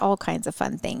 all kinds of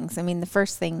fun things. I mean, the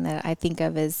first thing that I think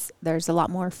of is there's a lot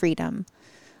more freedom.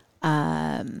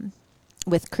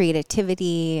 With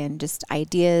creativity and just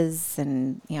ideas.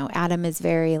 And, Adam is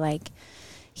very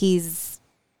he's,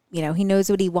 he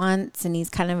knows what he wants and he's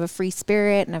kind of a free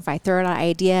spirit. And if I throw out an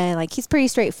idea, he's pretty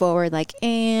straightforward,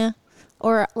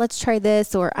 or let's try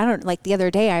this. Or the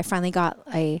other day I finally got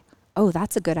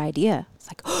that's a good idea. It's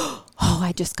like,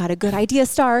 I just got a good idea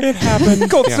star. It happened.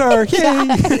 Gold star.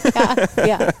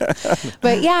 Yeah.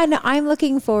 But no, I'm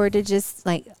looking forward to just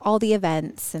all the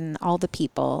events and all the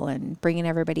people and bringing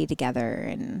everybody together.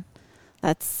 And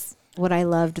that's what I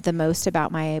loved the most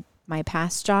about my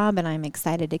past job. And I'm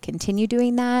excited to continue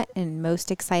doing that, and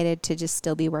most excited to just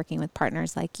still be working with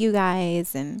partners like you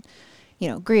guys and,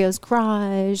 Griot's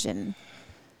Garage and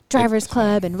Drivers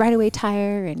Club and Right Away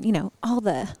Tire and, all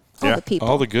the people.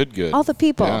 All the good. All the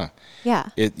people. Yeah.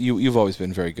 You've always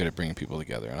been very good at bringing people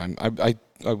together. And I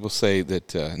will say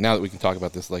that now that we can talk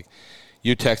about this,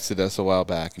 you texted us a while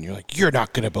back and you're like, you're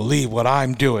not going to believe what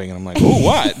I'm doing. And I'm like, oh,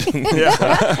 what?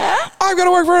 I'm going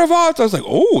to work for Avance. I was like,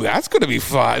 oh, that's going to be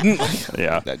fun.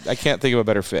 Yeah. I can't think of a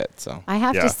better fit. So I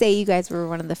have Yeah. to say, you guys were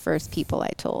one of the first people I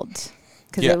told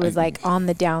because Yeah, it was like on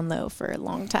the down low for a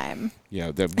long time.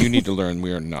 yeah, you need to learn.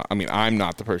 We are not. I mean, I'm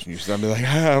not the person you should. I'll be like,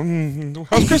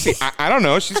 how's Chrissy? I don't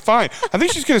know. She's fine. I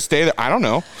think she's going to stay there. I don't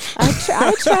know.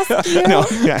 I trust you. No,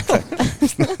 yeah.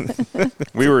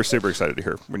 We were super excited to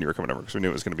hear when you were coming over because we knew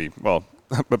it was going to be, well,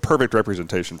 a perfect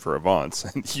representation for Avance,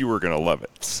 and you were going to love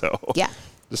it. So Yeah.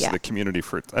 just Yeah. the community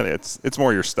for I mean, it's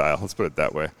more your style. Let's put it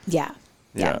that way. Yeah.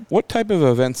 Yeah. What type of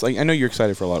events? Like, I know you're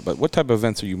excited for a lot, but what type of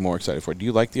events are you more excited for? Do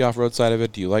you like the off-road side of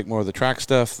it? Do you like more of the track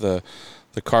stuff, the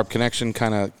carb connection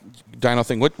kind of dyno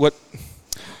thing? What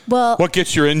Well,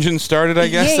 gets your engine started? I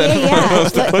guess Yeah, I don't know how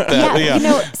else to put that. Yeah, you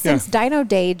know, since Dyno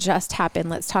Day just happened,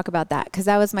 let's talk about that because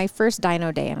that was my first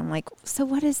Dyno Day, and I'm like, so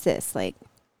what is this? Like,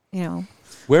 you know,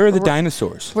 Where are the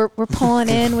dinosaurs? we're pulling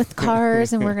in with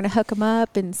cars and we're gonna hook them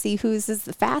up and see who's is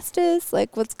the fastest.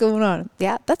 Like, what's going on?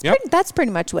 Yeah, that's Yep. that's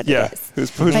pretty much what Yeah. it is.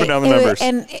 Who's put Like, down the it was- numbers?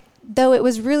 and though it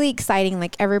was really exciting,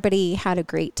 like everybody had a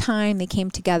great time. They came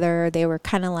together. They were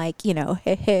kind of like, you know,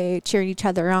 hey, cheering each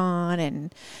other on,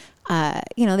 and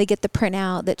you know, they get the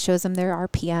printout that shows them their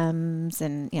RPMs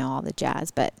and you know all the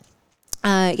jazz. But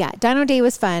yeah, Dyno Day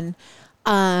was fun.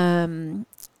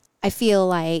 I feel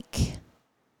like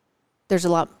there's a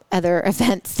lot other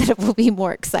events that will be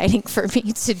more exciting for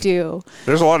me to do.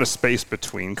 There's a lot of space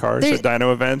between cars There- at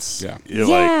dyno events. Yeah. You're like,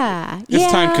 Yeah, It's yeah.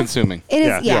 time consuming. It is,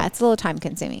 Yeah. yeah, Yeah. it's a little time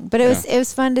consuming, but it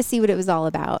was fun to see what it was all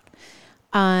about.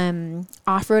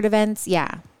 Off-road events,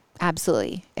 yeah,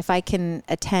 absolutely. If I can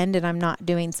attend and I'm not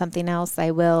doing something else,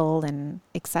 I will, and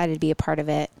excited to be a part of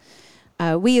it.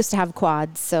 We used to have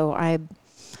quads, so I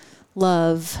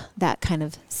love that kind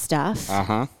of stuff.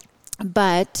 Uh-huh.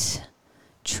 But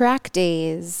track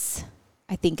days,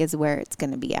 I think, is where it's going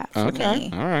to be at for Okay. me.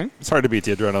 All right. it's hard to beat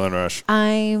the adrenaline rush.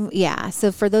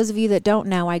 So for those of you that don't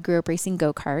know, I grew up racing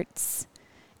go-karts,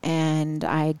 and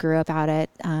I grew up out at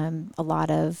a lot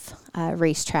of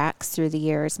racetracks through the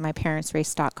years. My parents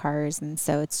raced stock cars, and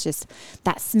so it's just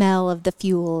that smell of the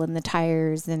fuel and the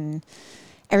tires and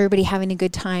everybody having a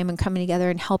good time and coming together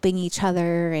and helping each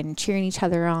other and cheering each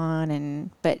other on.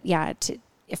 But yeah,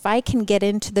 if I can get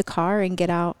into the car and get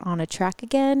out on a track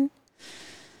again,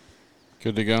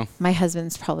 Good to go. my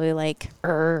husband's probably like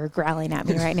growling at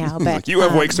me right now. But You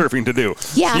have wake surfing to do.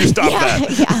 yeah, You stop yeah,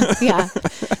 that. yeah.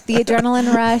 The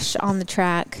adrenaline rush on the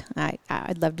track.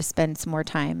 I'd love to spend some more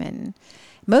time, and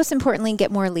most importantly,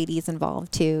 get more ladies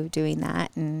involved too, doing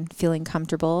that and feeling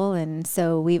comfortable. And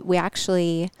so we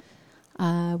actually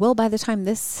will, by the time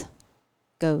this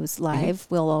goes live,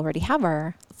 we'll already have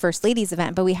our first ladies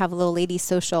event, but we have a little ladies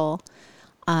social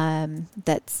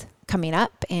that's coming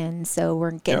up, and so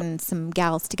we're getting some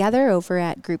gals together over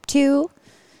at Group 2.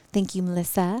 Thank you,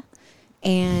 Melissa.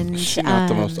 And She's not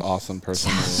the most awesome person.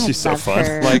 in the world. I She's so love fun.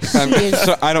 her. Like, She is-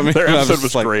 I don't mean Their I episode just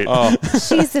was like, great. Oh,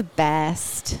 she's the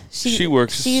best. She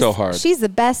works so hard. She's the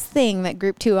best thing that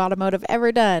Group 2 Automotive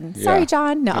ever done. Yeah. Sorry,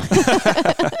 John. No.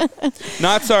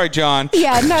 not sorry, John.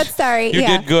 Yeah, not sorry. You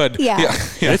yeah. did good. Yeah.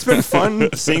 It's been fun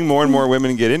seeing more and more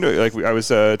women get into it. Like I was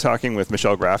talking with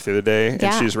Michelle Graff the other day, and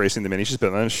Yeah. she's racing the Mini. She's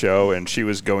been on the show, and she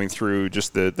was going through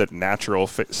just the natural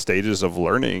stages of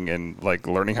learning and like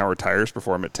learning how her tires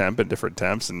perform at temp and different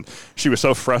temps. And she was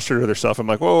so frustrated with herself. I'm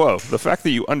like, whoa. The fact that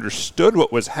you understood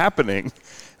what was happening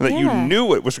and that you Yeah. knew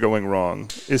what was going wrong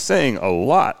is saying a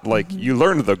lot. Like you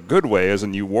learned the good way, as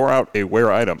in you wore out a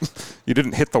wear item. You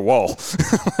didn't hit the wall.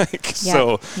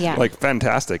 Yeah. Like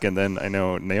fantastic. And then I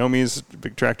know Naomi's a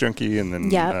big track junkie, and then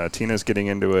Yeah. Tina's getting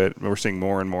into it. We're seeing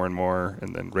more and more and more.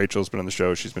 And then Rachel's been on the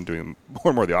show. She's been doing more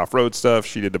and more of the off-road stuff.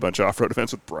 She did a bunch of off-road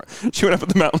events with Brian. She went up in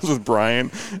the mountains with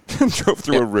Brian and drove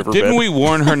through a riverbed. Didn't we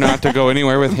warn her not to go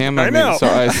anywhere with him? I know. So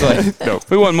it's like, No.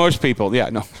 we want most people. Yeah,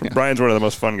 no. Yeah. Brian's one of the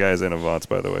most fun guys in Avance,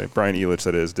 by the way. Brian Elich,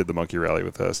 that is, did the Monkey Rally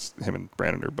with us. Him and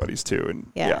Brandon are buddies too. And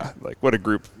Yeah. like what a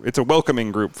group. It's a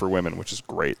welcoming group for women, which is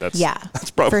great. That's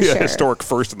probably for a sure. historic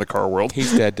first in the car world.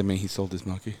 He's dead to me. He sold his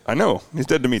monkey. I know. He's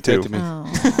dead to me too. Dead to me.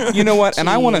 Oh. You know what? And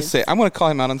I want to Jeez. say, I want to call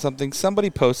him out on something. Somebody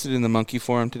posted in the monkey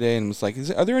forum today and was like,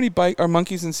 are there any bike or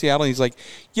monkeys in Seattle? And he's like,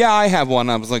 yeah, I have one.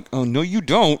 I was like, oh, no, you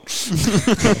don't.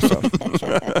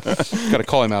 Got to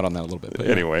call him out on that a little bit. But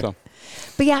yeah, Anyway. so.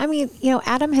 But yeah, I mean,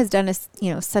 Adam has done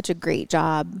such a great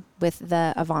job with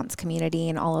the Avance community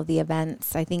and all of the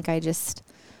events. I think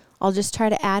I'll just try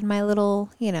to add my little,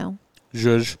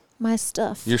 Zhuzh. my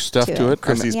stuff. Your stuff to it?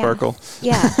 Chrissy Yeah. Sparkle.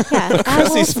 Yeah. Chrissy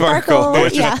Chrissy Sparkle. The way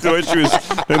Yeah. the way she was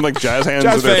doing like jazz hands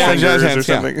Jazz with her hands, fingers jazz hands, or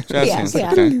something. Yeah. Jazz Yeah, hands.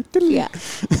 yeah. Okay. Yeah.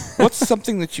 What's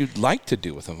something that you'd like to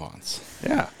do with Avance?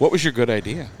 Yeah. What was your good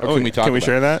idea? Or Oh, can we talk can we about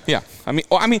share it? that? Yeah. I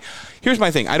mean, here's my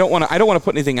thing. I don't want to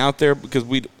put anything out there because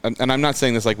and I'm not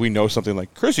saying this like we know something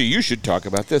like, Chrissy, you should talk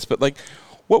about this, but like,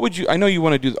 what would you, I know you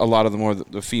want to do a lot of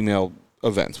the female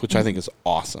events, which I think is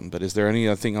awesome, but is there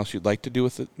anything else you'd like to do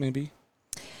with it maybe?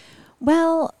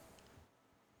 Well,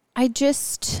 I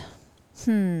just,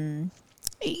 I'm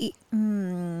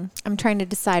trying to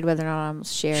decide whether or not I'll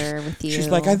share with you. She's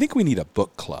like, I think we need a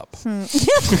book club.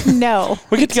 No.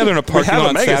 We get together in a parking have a lot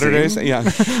on magazine. Saturdays. Yeah.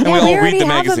 And Yeah, we all we read already the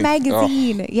have magazine. a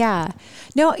magazine. Yeah.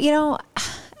 No,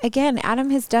 again, Adam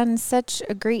has done such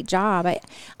a great job.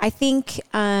 I think,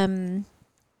 and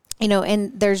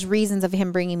there's reasons of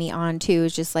him bringing me on too,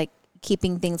 is just like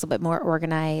keeping things a bit more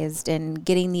organized and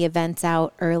getting the events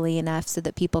out early enough so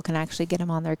that people can actually get them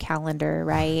on their calendar,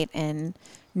 right? And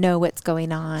know what's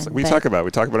going on. We talk about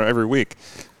it every week.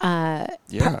 A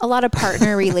lot of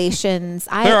partner relations.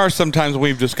 There are some times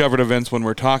we've discovered events when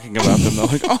we're talking about them. They're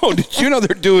like, oh, did you know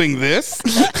they're doing this?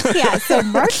 Yeah, so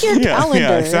mark your calendar.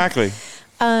 Yeah, exactly.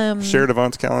 Share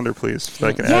Devon's calendar, please. So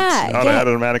I can add Yeah.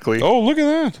 automatically. Oh, look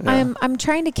at that. I'm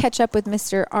trying to catch up with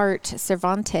Mr. Art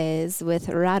Cervantes with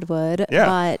Radwood, Yeah.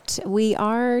 but we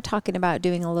are talking about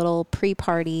doing a little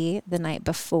pre-party the night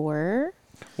before.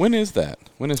 When is that?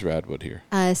 When is Radwood here?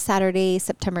 Saturday,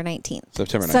 September 19th.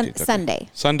 September 19th. Okay. Sunday.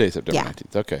 Sunday, September Yeah.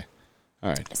 19th. Okay. All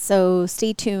right. So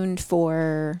stay tuned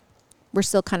we're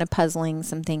still kind of puzzling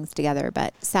some things together,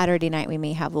 but Saturday night we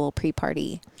may have a little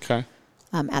pre-party Okay.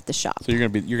 at the shop. So you're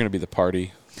gonna be the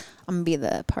party. I'm going to be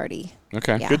the party.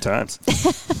 Okay. Yeah. Good times.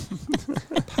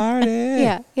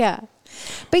 Party. Yeah.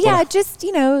 But yeah, just,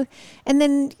 and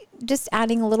then just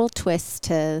adding a little twist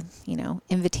to,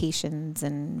 invitations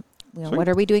and, what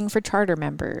are we doing for charter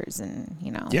members and,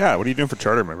 Yeah. What are you doing for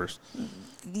charter members?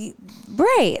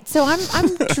 Right. So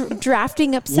I'm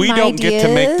drafting up some We don't get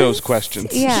to make those ideas.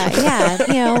 questions. Yeah.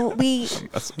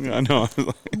 I know.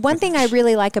 One thing I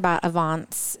really like about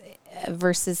Avance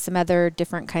versus some other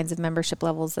different kinds of membership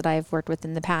levels that I've worked with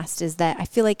in the past is that I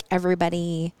feel like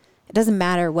everybody, it doesn't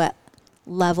matter what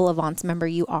level Avance member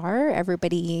you are,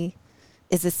 everybody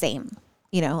is the same.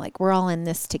 Like we're all in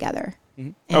this together.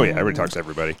 Oh, yeah. Everybody talks to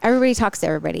everybody. Everybody talks to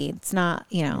everybody. It's not,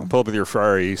 Pull up with your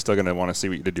Ferrari, you're still going to want to see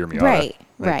what you did to your Miata. Right,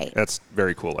 Like, right. That's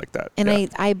very cool like that. And yeah.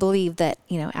 I believe that,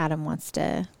 Adam wants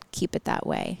to keep it that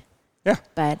way. Yeah.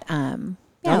 But,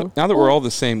 Now that we're all the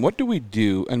same, what do we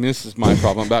do? And this is my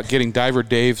problem about getting Diver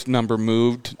Dave's number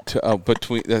moved to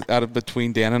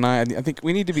between Dan and I. I think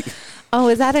we need to be. Oh,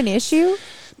 is that an issue?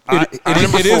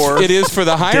 It is for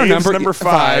the higher Dave's number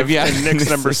 5, yeah, and Nick's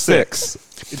number 6.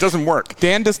 It doesn't work.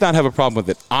 Dan does not have a problem with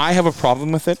it. I have a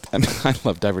problem with it. I mean, I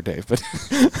love Diver Dave, but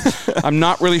I'm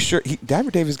not really sure.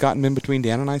 Diver Dave has gotten in between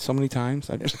Dan and I so many times.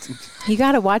 You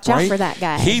got to watch out Right? for that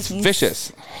guy. He's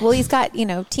vicious. Well, he's got,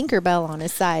 Tinkerbell on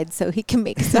his side, so he can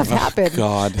make stuff happen.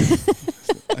 God.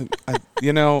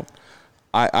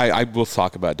 I will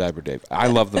talk about Diver Dave. I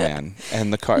love the man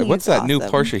and the car. He's What's that new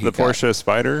awesome. Porsche he The got? Porsche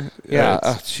Spider. Yeah,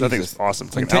 I think it's awesome.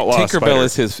 It's like an And outlaw Tinkerbell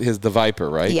Spider. is his the Viper,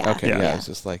 right? Yeah. Okay, Yeah. yeah. It's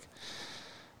just like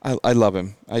I love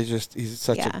him. He's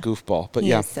such a Yeah. goofball. But He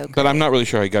yeah, is so but I'm great. not really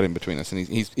sure how he got in between us. And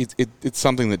it's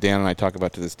something that Dan and I talk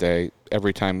about to this day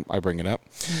every time I bring it up.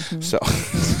 Mm-hmm. So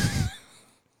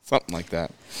something like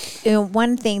that.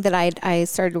 One thing that I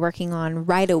started working on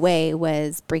right away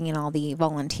was bringing all the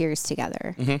volunteers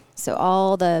together. Mm-hmm. So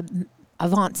all the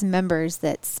Avance members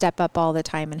that step up all the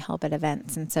time and help at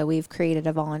events. And so we've created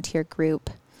a volunteer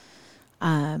group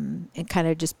and kind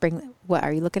of just what,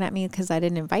 are you looking at me because I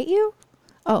didn't invite you?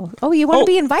 Oh, you want to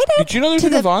be invited? Did you know there's to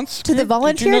an Avance? to the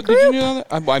volunteer Did group? you know that?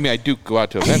 I mean, I do go out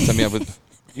to events. I mean,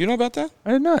 you know about that?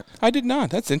 I did not. I did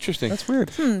not. That's interesting. That's weird.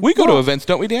 We go to events,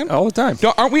 don't we, Dan? All the time.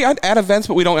 Aren't we at events,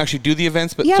 but we don't actually do the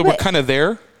events? Yeah, So we're but- kind of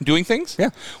there doing things. Yeah.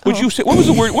 Would you say what was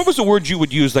the word? What was the word you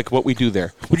would use? Like what we do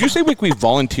there? Would you say like we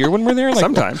volunteer when we're there? Like,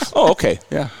 Sometimes. Oh, okay.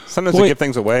 Yeah. Sometimes Wait, we give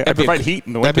things away. I That'd be a provide good- heat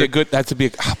in the winter. That'd be a good. That'd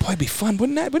be oh boy, it'd be fun,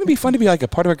 wouldn't that? Wouldn't it be fun to be like a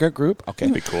part of a group? Okay.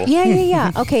 That'd be cool.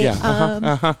 Yeah. Okay.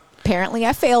 Yeah, Apparently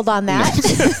I failed on that.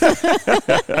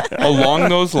 Along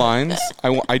those lines,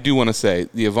 I do want to say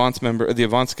the Avance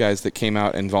guys that came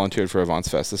out and volunteered for Avance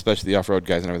Fest, especially the off-road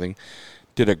guys and everything,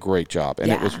 did a great job,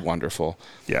 and it Yeah. was wonderful.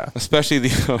 Yeah. Especially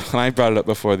and I brought it up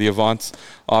before, the Avance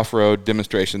off-road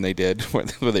demonstration they did,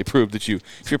 where they proved that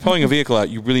if you're pulling a vehicle out,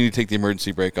 you really need to take the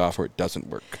emergency brake off or it doesn't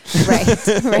work. right.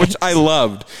 Which I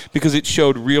loved because it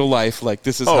showed real life, like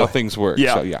this is how things work.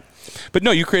 yeah. So, yeah. But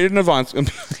no, you created an Avance.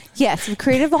 Yes,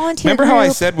 creative volunteer Remember how I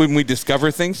group. said when we discover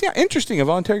things? Yeah, interesting. A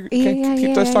volunteer.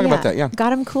 Yeah, Let's talk about that. Yeah.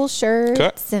 Got them cool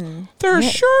shirts and They're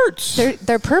shirts.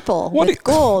 they're purple What with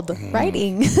gold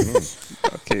writing.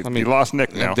 Okay, you lost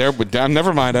Nick now.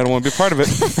 Never mind. I don't want to be part of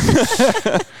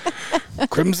it.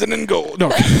 Crimson and gold. No,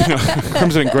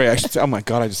 crimson and gray. I should say. Oh my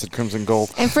God, I just said crimson and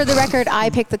gold. And for the record, I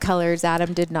picked the colors.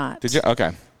 Adam did not. Did you?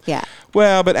 Okay. Yeah.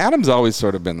 Well, but Adam's always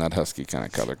sort of been that husky kind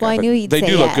of color guy. Well, I but knew he'd they say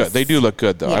do look yes. good. They do look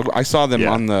good, though. Yeah. I saw them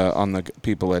Yeah. on the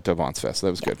people at Avance Fest. So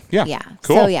that was good. Yeah. Yeah.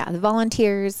 Cool. So yeah, the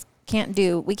volunteers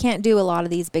we can't do a lot of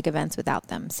these big events without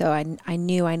them. So I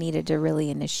knew I needed to really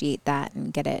initiate that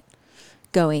and get it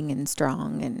going and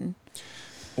strong and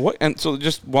What? And so,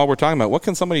 just while we're talking about, what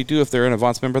can somebody do if they're an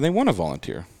Avance member and they want to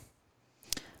volunteer?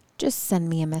 just send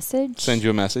me a message. Send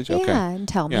you a message. Okay. Yeah, and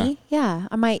tell Yeah. me. Yeah,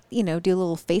 I might, do a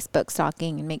little Facebook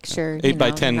stalking and make sure.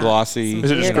 8x10 not glossy. some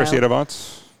Is it just weirdo. Chrissy at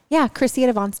Avance? Yeah,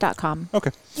 Chrissy@avance.com. Okay.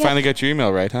 Yep. Finally got your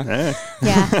email right, huh? Eh.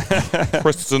 Yeah,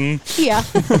 Kristen. yeah,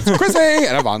 Chrissy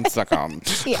at Avance.com.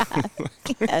 yeah.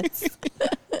 Yes.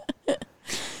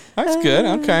 That's good.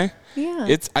 Okay.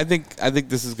 Yeah. I think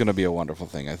this is going to be a wonderful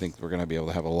thing. I think we're going to be able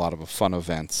to have a lot of fun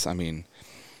events. I mean,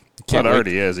 Well, it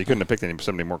already is. You couldn't have picked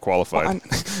somebody more qualified.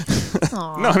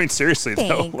 Aw. No, I mean seriously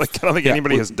though. Thanks. Like I don't think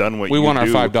anybody has done what we you want our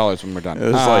do. $5 when we're done. It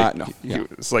was like no. Yeah.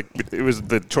 it's like it was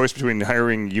the choice between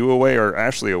hiring you away or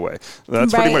Ashley away.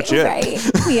 That's pretty much it.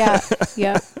 Right. Yeah.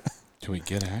 Yep. Do we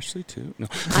get Ashley too? No.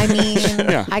 I mean,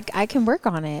 Yeah. I can work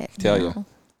on it. Tell ya. know.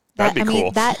 That'd be I mean,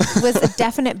 cool. that was a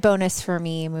definite bonus for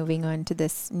me moving on to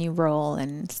this new role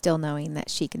and still knowing that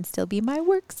she can still be my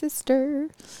work sister.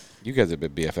 You guys have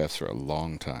been BFFs for a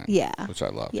long time. Yeah. Which I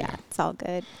love. Yeah, it's all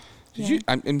good. Did you?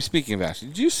 I'm speaking of Ashley.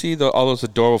 Did you see all those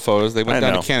adorable photos? They went I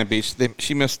down know. to Cannon Beach.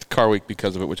 She missed Car Week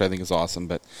because of it, which I think is awesome.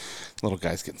 But little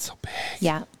guy's getting so big.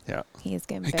 Yeah, Yeah. he is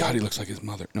getting My big. God, he looks like his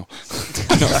mother. No,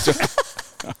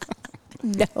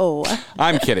 No.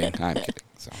 I'm kidding.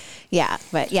 So Yeah,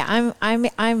 but yeah,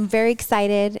 I'm very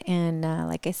excited, and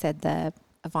like I said, the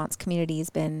Avance community has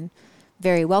been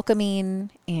very welcoming,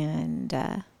 and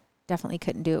definitely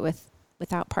couldn't do it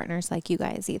without partners like you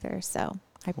guys either. So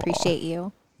I appreciate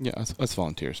you. yeah, us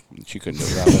volunteers. She couldn't do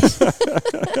it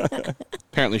without us.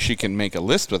 Apparently, she can make a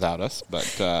list without us, but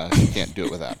she can't do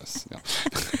it without us. No.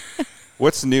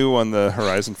 What's new on the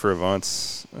horizon for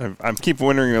Avance? I keep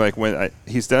wondering, like, when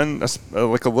he's done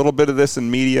like a little bit of this in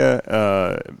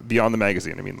media beyond the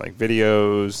magazine. I mean, like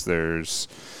videos. There's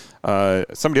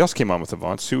somebody else came on with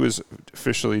Avance. Who is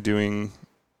officially doing?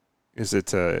 Is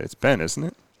it? It's Ben, isn't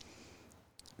it?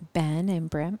 Ben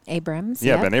Abrams.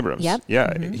 Yeah, Yep. Ben Abrams. Yep.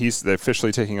 Yeah, Mhm. he's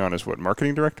officially taking on as what,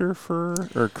 marketing director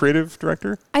or creative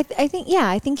director? I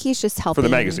think he's just helping the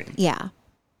magazine. Yeah,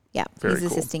 yeah. Very he's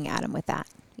cool. assisting Adam with that.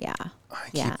 Yeah,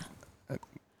 yeah.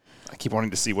 I keep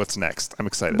wanting to see what's next. I'm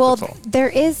excited. Well, that's all. there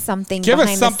is something. Give us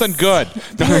behind something the good.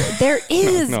 There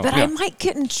is, No, but yeah. I might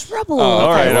get in trouble. Oh, if all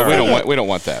right, I all say right. it. We don't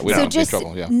want that. We So don't want to be in just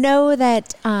trouble. Yeah. know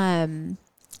that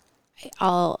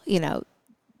I'll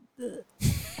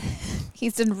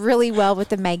he's done really well with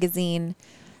the magazine.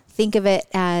 Think of it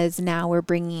as now we're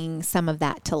bringing some of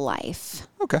that to life.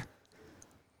 Okay.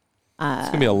 It's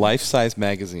gonna be a life-size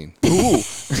magazine. Ooh,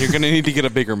 you're gonna need to get a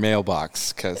bigger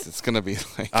mailbox because it's gonna be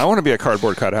like. I want to be a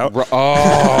cardboard cutout.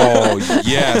 Oh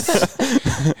yes,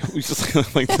 we just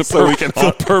like the, So we can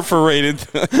the perforated.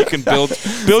 You can build your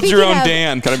Speaking own of-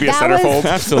 Dan. Can I be a That was- centerfold?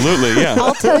 Absolutely, yeah.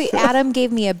 I'll tell you, Adam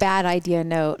gave me a bad idea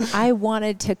note. I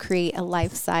wanted to create a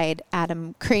life-size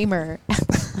Adam Kramer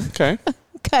Okay.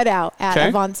 cutout at Okay.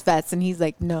 Avance Fest, and he's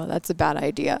like, "No, that's a bad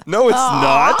idea." No, it's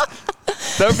not.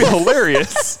 That would be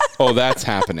hilarious. Oh, that's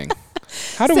happening.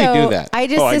 How do we So do that? I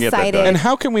just Oh, I get that decided. done. And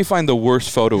how can we find the worst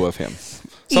photo of him?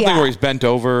 Something Yeah. where he's bent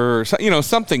over, or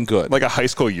something good. Like a high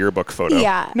school yearbook photo.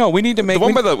 yeah. No, we need to make The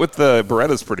one with the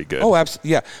Beretta's pretty good. Oh,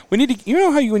 absolutely. Yeah, we need to. You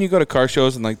know how when you go to car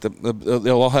shows and like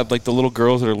they'll all have like the little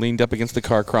girls that are leaned up against the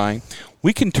car crying.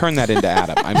 We can turn that into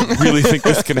Adam. I really think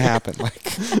this can happen. Like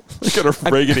Got a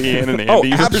Raggedy Ann and oh,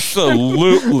 Andy.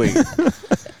 absolutely.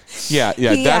 Yeah.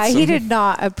 Yeah, That's he did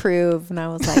not approve, and I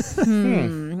was like,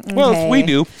 Well, okay. we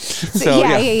do. So, So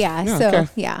yeah. So, okay.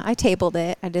 yeah, I tabled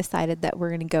it. I decided that we're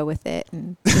going to go with it,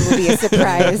 and it will be a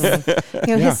surprise.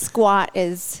 Yeah. His squat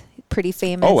is pretty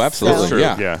famous. Oh, absolutely. so- True,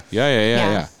 Yeah. yeah.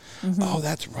 Yeah. Yeah. Oh,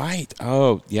 that's right.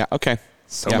 Oh, yeah. Okay.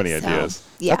 So Yeah. many ideas. So,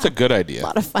 yeah, That's a good a idea.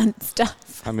 lot of fun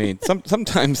stuff. I mean,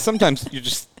 sometimes you're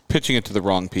just pitching it to the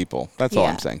wrong people. That's all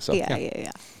I'm saying. So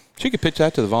yeah. She could pitch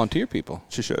that to the volunteer people.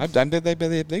 She should. They'd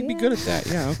be good at that.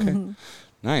 Yeah. Okay.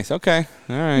 Nice. Okay.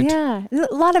 All right. Yeah,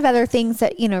 a lot of other things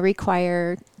that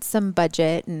require some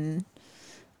budget and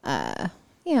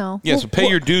you know. Yeah, so pay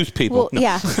your dues, people. We'll,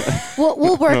 yeah,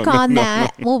 we'll work on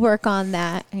that. We'll work on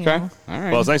that. You Okay. know. All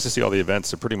right. Well, it's nice to see all the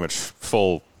events are pretty much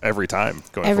full every time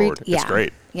going Every forward. yeah, It's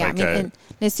great. Yeah, Like, I mean, and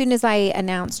as soon as I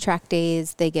announce track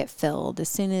days, they get filled. As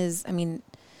soon as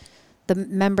the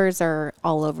members are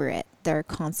all over it. They're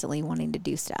constantly wanting to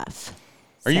do stuff.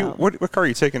 Are you what car are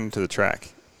you taking to the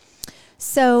track?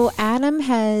 So Adam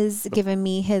has given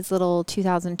me his little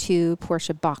 2002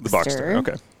 Porsche Boxster. The Boxster.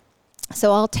 Okay.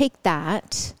 So I'll take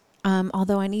that.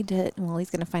 Although I need to, well,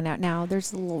 he's going to find out now.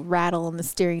 There's a little rattle in the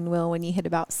steering wheel when you hit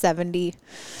about 70.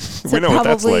 So We know what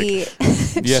that's like.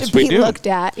 Yes, should we be do. looked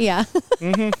at. Yeah.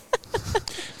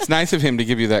 It's nice of him to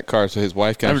give you that car so his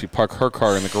wife can actually park her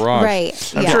car in the garage.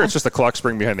 Right. I'm yeah. sure it's just a clock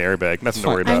spring behind the airbag. Nothing to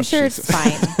worry about. I'm sure it's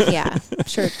fine. Yeah. I'm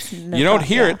sure it's no You don't problem.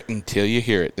 hear Yeah. it until you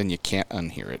hear it. Then you can't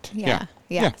unhear it. Yeah.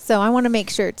 Yeah. So I want to make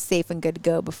sure it's safe and good to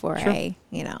go before I.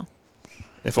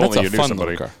 If That's only a you knew fun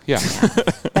somebody. little car. Yeah.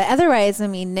 But otherwise,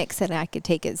 Nick said I could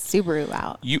take his Subaru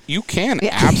out. You can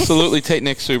absolutely take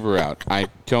Nick's Subaru out. I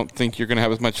don't think you're going to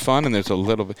have as much fun, and there's a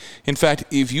little bit. In fact,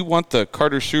 if you want the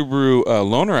Carter Subaru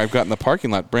loaner I've got in the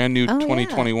parking lot, brand new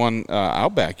 2021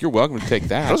 Outback, you're welcome to take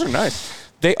that. Those are nice.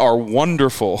 They are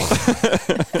wonderful.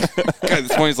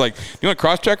 This morning's like, "Do you want a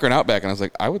Crosstrek or an Outback?" And I was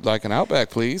like, "I would like an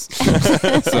Outback, please."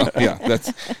 So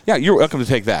you're welcome to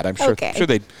take that. I'm sure. Okay. Sure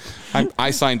they.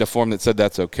 I signed a form that said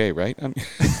that's okay, right? Do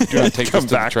not take Come this to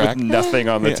the back track. with nothing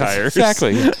on the Yes, tires.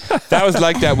 Exactly. That was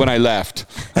like that when I left.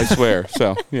 I swear.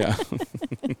 So yeah.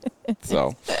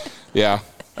 So yeah,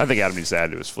 I think Adam needs to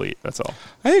add to his fleet. That's all.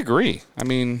 I agree.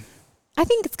 I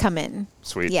think it's coming.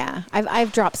 Sweet. Yeah,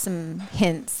 I've dropped some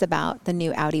hints about the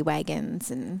new Audi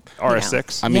wagons and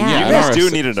RS6. I mean, Yeah. yeah, You guys an do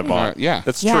RS6. need an Avant. Yeah.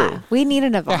 That's yeah, true. we need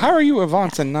an Avant. Yeah, how are you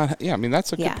Avance and not? Yeah,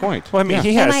 that's a Yeah. good point. Well, I mean, Yeah.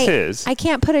 he And has his. I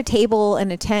can't put a table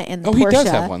and a tent in the Oh, Porsche. he does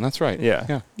have one. That's right. Yeah.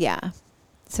 Yeah. Yeah.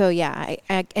 So yeah,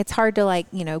 it's hard to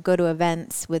go to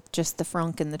events with just the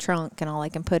frunk and the trunk, and all I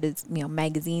can put is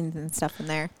magazines and stuff in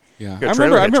there. Yeah, Good I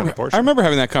trailer hitch on the remember Porsche. I remember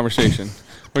having that conversation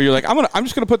where you're like, I'm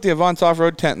just going to put the Avance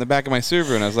off-road tent in the back of my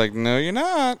Subaru, and I was like, no, you're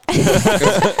not,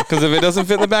 because if it doesn't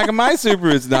fit in the back of my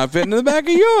Subaru, it's not fitting in the back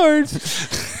of yours.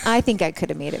 I think I could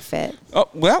have made it fit. Oh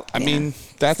well, I Yeah. mean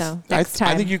that's So, I next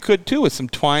time. think you could too with some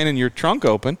twine and your trunk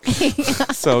open.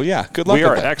 So yeah, good luck. We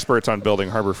with are that. experts on building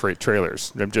Harbor Freight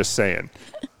trailers. I'm just saying.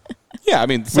 Yeah, I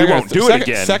mean, We won't do it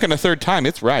again. Second or third time,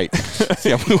 it's right. So,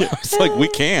 yeah, it's like we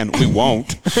can, we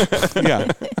won't. Yeah,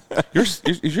 you're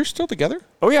still together?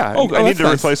 Oh, yeah. Oh, I need that's to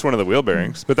nice. replace one of the wheel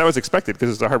bearings, but that was expected because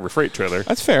it's a Harbor Freight trailer.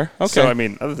 That's fair. Okay. So, I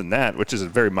mean, other than that, which is a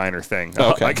very minor thing,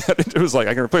 Oh, okay. it was like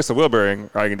I can replace the wheel bearing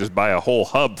or I can just buy a whole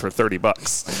hub for $30.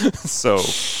 So I'm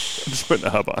just putting a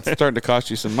hub on it. starting to cost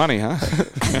you some money, huh?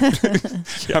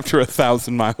 After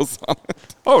 1,000 miles on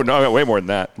it. Oh, no, I got way more than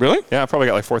that. Really? Yeah, I probably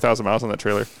got like 4,000 miles on that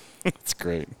trailer. That's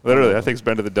great. Literally, that thing's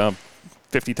been to the dump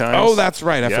 50 times. Oh, that's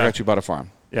right. I Yeah. forgot you bought a farm.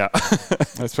 Yeah.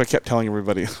 That's what I kept telling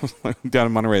everybody down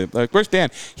in Monterey. Like, where's Dan?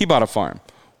 He bought a farm.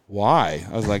 Why?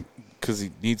 I was like, because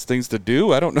he needs things to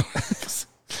do. I don't know.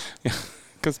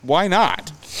 Because why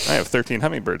not? I have 13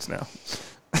 hummingbirds now.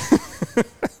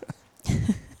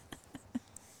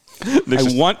 I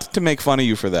want to make fun of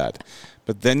you for that.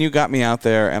 But then you got me out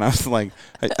there, and I was like,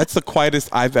 that's the quietest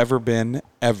I've ever been,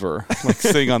 ever. Like,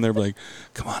 sitting on there, like,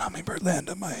 come on, hummingbird, land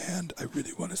on my hand. I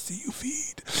really want to see you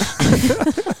feed.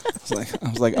 I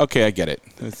was like, okay, I get it.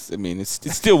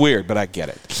 It's still weird, but I get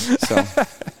it. So,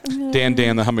 Dan,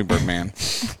 the hummingbird man.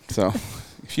 So,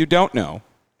 if you don't know,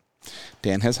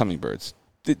 Dan has hummingbirds.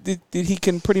 He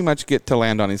can pretty much get to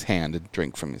land on his hand and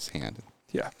drink from his hand.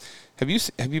 Yeah. Have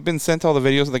you been sent all the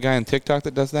videos of the guy on TikTok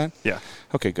that does that? Yeah.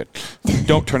 Okay, good.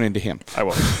 Don't turn into him. I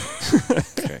will.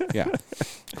 Okay, yeah.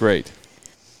 Great.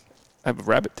 I have a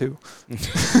rabbit, too.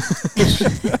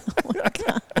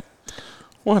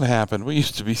 What happened? We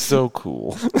used to be so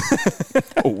cool.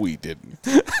 Oh, we didn't.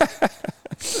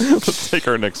 Let's take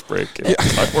our next break and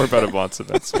talk more about Avance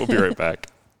events. We'll be right back.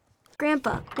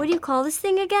 Grandpa, what do you call this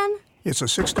thing again? It's a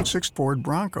 66 Ford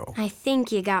Bronco. I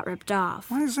think you got ripped off.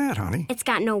 Why is that, honey? It's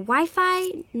got no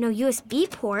Wi-Fi, no USB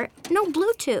port, no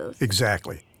Bluetooth.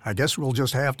 Exactly. I guess we'll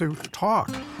just have to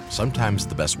talk. Sometimes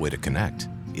the best way to connect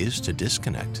is to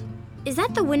disconnect. Is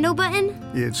that the window button?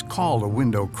 It's called a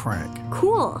window crank.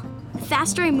 Cool. The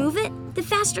faster I move it, the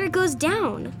faster it goes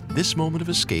down. This moment of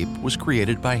escape was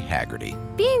created by Haggerty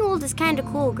Being old is kind of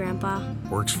cool, Grandpa.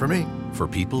 Works for me. for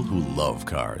people who love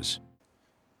cars.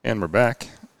 And we're back.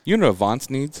 You know what Avance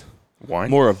needs? Wine?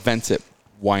 More events at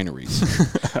wineries.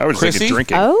 I was Chrissy? thinking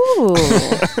drinking.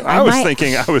 Oh, I was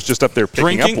thinking I was just up there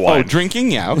picking Drinking? up wine. Oh,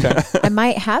 drinking? Yeah, okay. I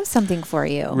might have something for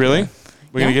you. Really?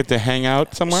 We're going Yeah. to get to hang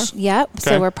out somewhere? Yep. Okay.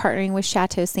 So we're partnering with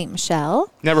Chateau Ste.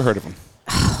 Michelle. Never heard of them.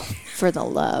 for the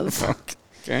love.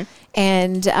 Okay.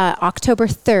 And October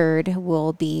 3rd,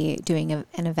 we'll be doing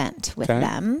an event with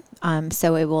them.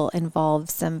 So it will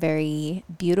involve some very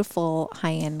beautiful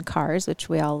high-end cars, which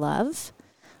we all love,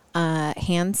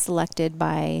 hand-selected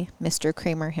by Mr.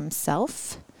 Kramer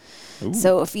himself. Ooh.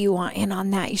 So if you want in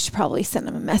on that, you should probably send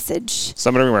him a message.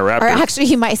 Someone bring my Raptor. Or actually,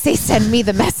 he might say, send me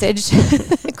the message.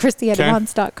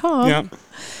 Christy@avance.com. Yeah.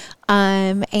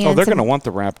 And they're going to want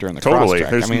the Raptor and the totally.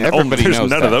 Crosstrek. I mean, everybody there's knows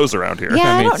none that. of those around here.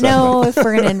 Yeah, I don't know if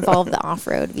we're going to involve the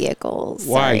off-road vehicles.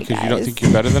 Why? Because you don't think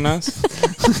you're better than us?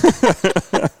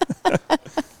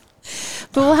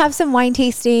 But we'll have some wine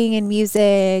tasting and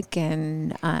music,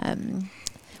 and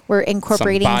we're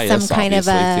incorporating some kind of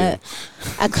a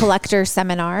collector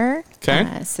seminar.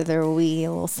 Okay. So there will be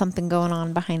a little something going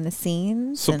on behind the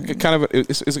scenes. So kind of,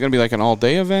 is it going to be like an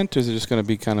all-day event, or is it just going to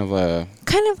be kind of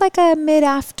like a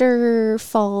mid-after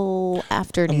fall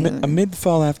afternoon? A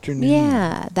mid-fall afternoon.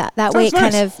 Yeah, that way it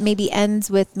kind of maybe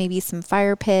ends with maybe some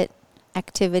fire pit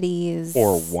activities.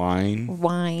 Or wine.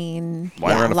 Wine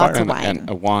around a lots fire. of wine. And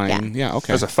a wine. Yeah, okay.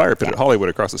 There's a fire pit at Hollywood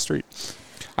across the street.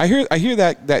 I hear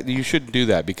that you shouldn't do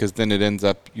that, because then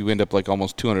you end up like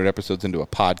almost 200 episodes into a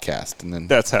podcast, and then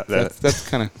that's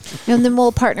kind of. And then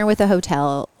we'll partner with a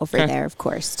hotel over there, of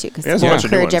course, too, because we'll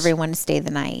encourage everyone to stay the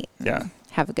night. Yeah,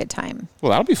 have a good time. Well,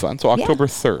 that'll be fun. So October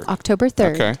 3rd. October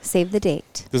 3rd. Okay. Save the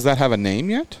date. Does that have a name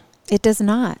yet? It does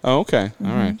not. Oh, okay. Mm-hmm.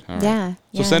 All right. Yeah.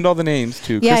 So send all the names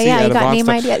to Chrissy. Yeah, you got name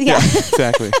ideas. Yeah,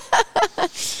 exactly.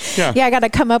 Yeah, I got to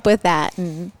come up with that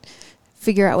and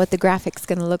figure out what the graphic's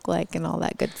going to look like and all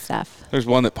that good stuff. There's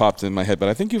one that popped in my head, but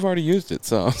I think you've already used it.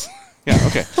 So, yeah,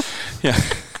 okay. Yeah.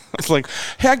 It's like,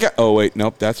 hey, oh, wait,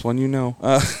 nope, that's one you know.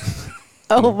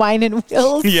 Wine and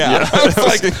Wheels? Yeah. I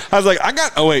was like,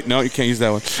 oh, wait, no, you can't use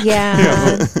that one.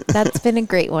 Yeah, that's been a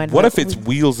great one. What if it's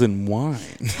Wheels and Wine?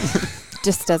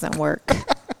 Just doesn't work.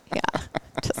 Yeah,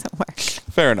 doesn't work.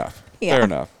 Fair enough.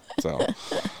 So,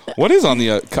 what is on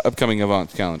the upcoming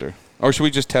Avance calendar? Or should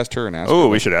we just test her and ask her? Oh,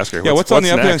 we should ask her. Yeah, what's on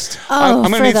the next? I'm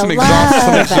going to need some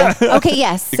exact Okay,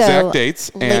 yes. So exact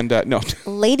dates. And, no.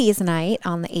 Ladies' night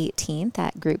on the 18th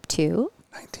at Group 2.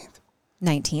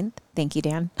 19th. Thank you,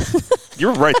 Dan.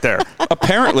 You're right there.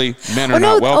 Apparently, men are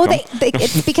not welcome.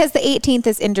 It's because the 18th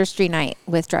is Industry Night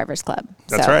with Drivers Club.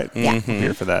 That's right. Yeah. I'm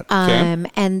here for that.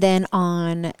 And then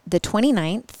on the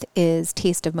 29th is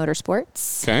Taste of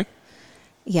Motorsports. Okay.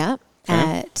 Yep.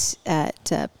 At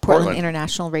Portland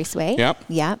International Raceway.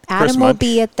 Yep. Adam will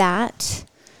be at that.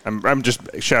 I'm just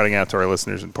shouting out to our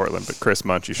listeners in Portland, but Chris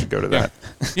Munch, you should go to that.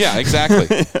 Yeah,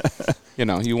 exactly.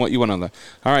 you went on the.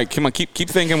 All right, come on, keep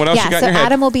thinking. What else you got in your head?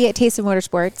 Adam will be at Taste of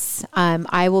Motorsports.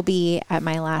 I will be at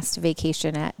my last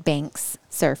vacation at Banks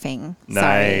surfing.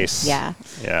 Nice. Sorry.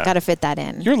 Yeah. Got to fit that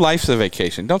in. Your life's a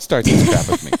vacation. Don't start this crap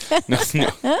with me. No.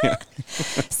 Yeah.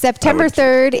 September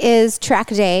 3rd is track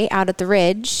day out at the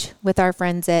Ridge with our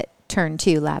friends at Turn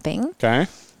 2 Lapping. Okay.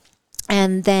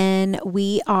 And then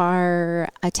we are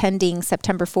attending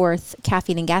September 4th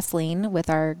Caffeine and Gasoline with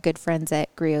our good friends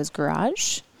at Griot's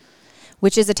Garage,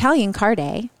 which is Italian car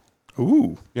day.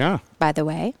 Ooh. Yeah. By the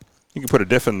way. You can put a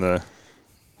diff in the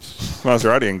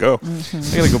Maserati and go.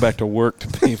 Mm-hmm. I got to go back to work to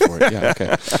pay for it. Yeah,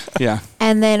 okay. Yeah.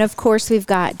 And then, of course, we've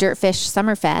got Dirtfish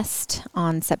Summerfest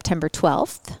on September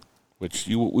 12th. Which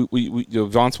the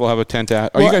Avance will have a tent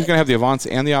at. Are you guys going to have the Avance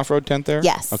and the off-road tent there?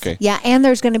 Yes. Okay. Yeah, and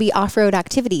there's going to be off-road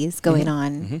activities going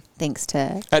on thanks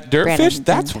to at Dirtfish. Brandon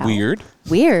That's Van weird.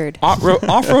 Weird.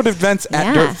 Off-road events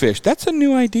at Dirtfish. That's a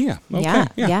new idea. Okay.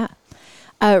 Yeah.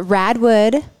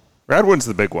 Radwood. Radwood's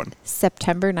the big one.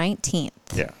 September 19th.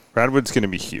 Yeah. Radwood's going to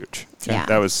be huge. Okay.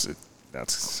 Yeah.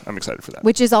 I'm excited for that.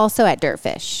 Which is also at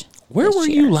Dirtfish. Where were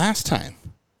you last time?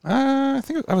 I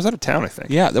think I was out of town, I think.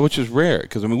 Yeah, which is rare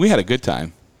because, we had a good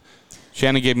time.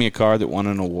 Shannon gave me a car that won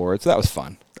an award, so that was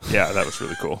fun. Yeah, that was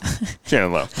really cool.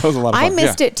 Shannon Lowe. That was a lot of fun. I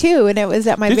missed it, too, and it was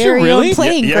at my Did very you really? own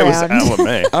playing ground. Yeah, it was at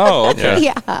LMA. Oh, okay.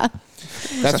 Yeah.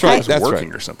 That's right. That's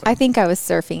working or something. I think I was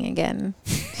surfing again.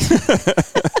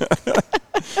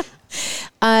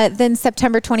 Then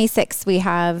September 26th, we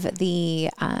have the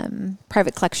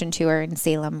private collection tour in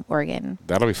Salem, Oregon.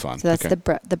 That'll be fun. So that's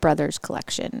the Brothers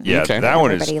collection. Yeah, okay. that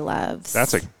one everybody loves.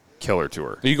 That's a killer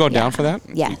tour. Are you going down for that?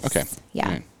 Yes. Okay.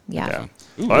 Yeah. Yeah.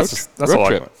 Ooh, Well, that's a road lot.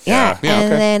 trip. Yeah. Yeah, And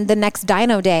okay. then the next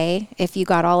Dyno Day, if you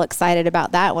got all excited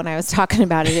about that when I was talking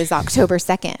about it, is October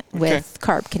 2nd with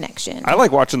Carb Connection. I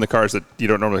like watching the cars that you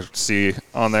don't normally see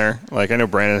on there. Like, I know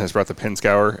Brandon has brought the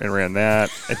Pinscour and ran that.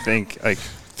 I think,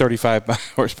 35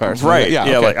 horsepower. Right. Yeah.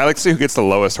 Yeah. Okay. Like, I like to see who gets the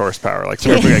lowest horsepower. Like,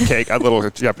 somebody bring a little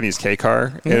Japanese K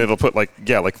car, and it'll put like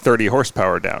 30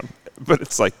 horsepower down. but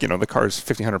it's like, the car's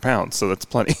 1,500 pounds, so that's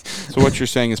plenty. So what you're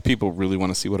saying is people really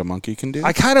want to see what a monkey can do?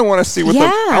 I kind of want to see what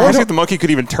I want to see if the monkey could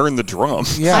even turn the drum.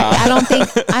 Yeah.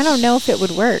 I don't know if it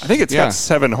would work. I think it's got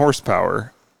 7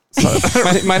 horsepower. So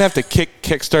might have to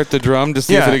kickstart the drum to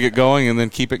see if it'll get going and then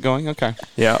keep it going. Okay.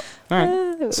 Yeah. All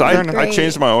right. So I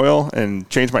changed my oil and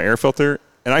changed my air filter.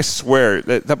 And I swear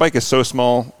that bike is so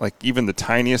small, like even the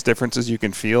tiniest differences you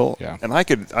can feel. Yeah. And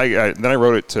then I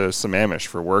rode it to some Amish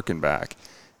for work and back.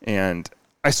 And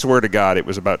I swear to God, it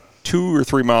was about 2 or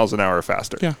 3 miles an hour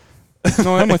faster. Yeah.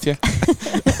 No, I'm with you.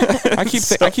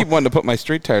 I keep wanting to put my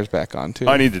street tires back on too.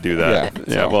 I need to do that. Yeah.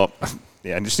 Yeah. Well,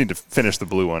 I just need to finish the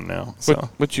blue one now. So.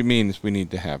 What you mean is we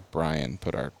need to have Brian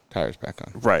put our tires back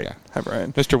on. Right. Yeah. Hi,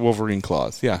 Brian. Mr. Wolverine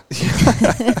Claus. Yeah.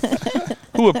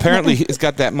 Who apparently has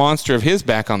got that monster of his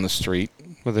back on the street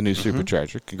with a new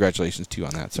supercharger. Congratulations to you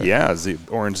on that, sir. Yeah,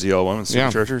 orange ZL1 with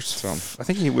superchargers. So. I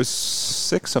think he was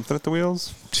 6 something at the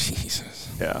wheels. Jesus.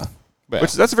 Yeah. Well,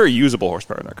 That's a very usable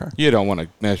horsepower in that car. You don't want to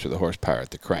measure the horsepower at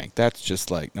the crank. That's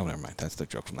just like, no, never mind. That's the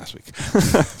joke from last week.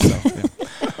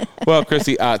 Well,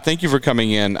 Chrissy, thank you for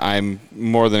coming in. I'm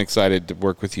more than excited to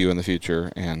work with you in the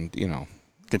future and,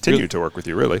 Continue to work with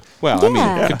you, really. Well,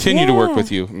 continue to work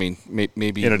with you. I mean,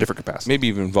 maybe in a different capacity. Maybe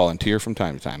even volunteer from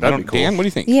time to time. That'd be cool. Dan, what do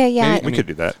you think? Yeah. We could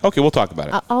do that. Okay, we'll talk about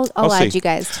it. I'll add see. you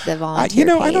guys to the volunteer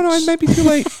page. I don't know. It might be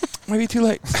too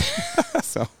late.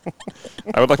 So.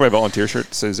 I would like my volunteer shirt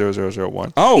to say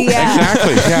 0001. Oh, Yeah.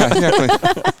 exactly. Yeah,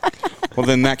 exactly. Well,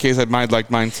 then in that case, I'd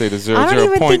like mine to say the 00. I don't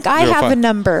even think I have a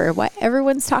number. What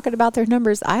everyone's talking about their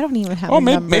numbers. I don't even have a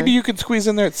number. Maybe you could squeeze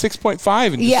in there at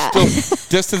 6.5 and just still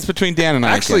distance between Dan and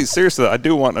I. Actually, seriously, I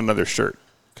do want another shirt.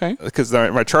 Okay. Because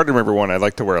my charter member one, I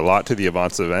like to wear a lot to the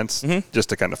Avance events, just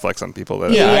to kind of flex on people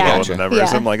that I follow gotcha. the numbers.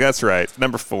 Yeah. I'm like, that's right,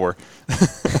 number 4.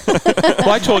 Well,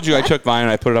 I told you I took mine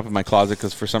and I put it up in my closet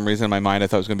because for some reason in my mind I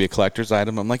thought it was going to be a collector's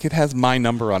item. I'm like, it has my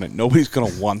number on it. Nobody's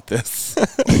going to want this.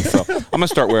 So I'm going to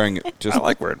start wearing it. I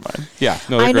like wearing mine. Yeah.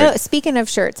 No, I they're know. great. Speaking of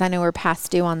shirts, I know we're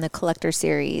past due on the collector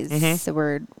series. So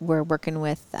we're working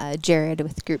with Jared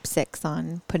with Group 6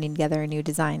 on putting together a new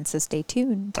design. So stay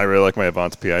tuned. I really like my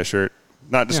Avance PI shirt.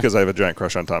 Not just because I have a giant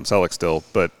crush on Tom Selleck still,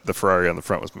 but the Ferrari on the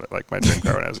front was like my dream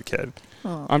car when I was a kid.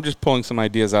 I'm just pulling some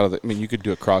ideas out of it. I mean, you could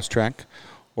do a Crosstrack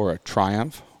or a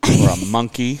Triumph or a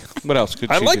Monkey. What else could you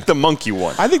do? I like the monkey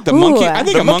one. I think the monkey. I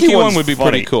think The a monkey monkey one one's would be funny.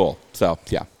 pretty cool. So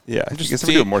yeah. Yeah, Just you can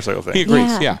see- do a motorcycle thing. He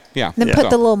agrees. Yeah. Then Yeah. put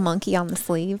the little monkey on the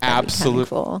sleeve. That'd be kinda Absolute-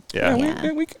 cool. Yeah.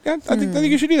 I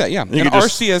think you should do that. Yeah. You An could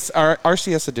just-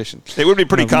 RCS edition. It would be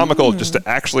pretty comical just to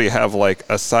actually have like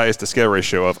a size to scale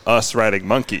ratio of us riding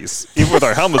monkeys, even with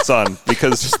our helmets on,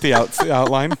 because The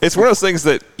outline. it's one of those things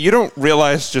that you don't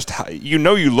realize just how, you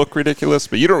look ridiculous,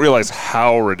 but you don't realize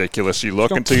how ridiculous you look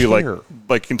Don't until you care.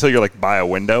 until you're like by a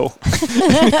window.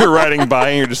 You're riding by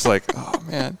and you're just like, oh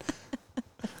man.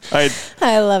 I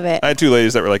love it. I had 2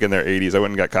 ladies that were like in their 80s. I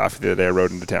went and got coffee the other day. I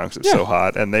rode into town because it was so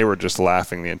hot, and they were just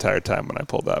laughing the entire time when I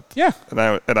pulled up. Yeah. And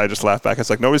I just laughed back. I was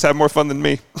like, nobody's having more fun than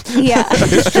me. Yeah.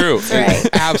 It's true. right. It's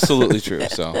absolutely true.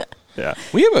 So Yeah.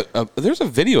 we have there's a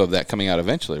video of that coming out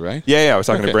eventually, right? Yeah, I was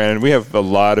talking Okay. to Brandon. We have a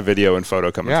lot of video and photo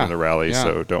coming Yeah, from the rally, yeah.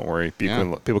 so don't worry.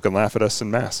 People can laugh at us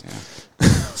en masse.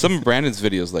 Some of Brandon's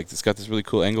videos, like it's got this really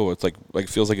cool angle where it's like it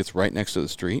feels like it's right next to the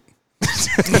street.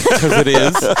 Because it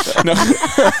is. No.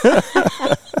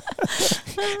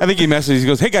 I think he messages. He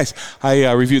goes, "Hey guys,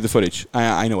 I reviewed the footage.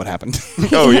 I know what happened."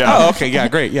 Oh, yeah. Oh, okay. Yeah.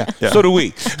 Great. Yeah. Yeah. So do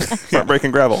we. Front brake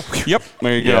and gravel. Yep.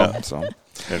 There you Yeah. go. So.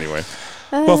 Anyway.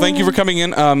 Well, thank you for coming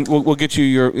in. We'll get you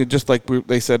your, just like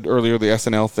they said earlier, the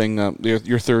SNL thing,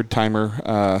 your third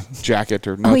timer jacket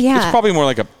or no, Oh, yeah. it's probably more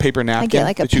like a paper napkin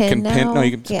like a that you pin can pin. now? No,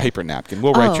 you can Yeah. paper napkin.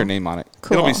 We'll write Oh, your name on it.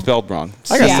 cool. It'll be spelled wrong.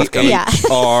 I got stuff coming. Yeah.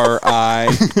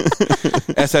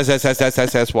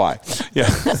 CHRISSSSSSY. Yeah.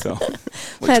 So,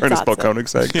 Like trying to That's spell awesome.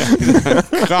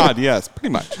 Koenigsegg. God, yes, pretty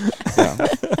much. Yeah.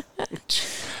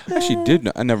 Actually, did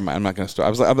know. Never mind. I'm not going to start. I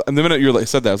was like, the minute you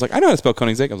said that, I was like, I know how to spell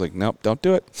Koenigsegg. I was like, nope, don't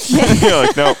do it. You're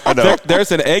like, no, I know.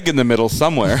 There's an egg in the middle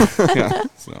somewhere. Yeah,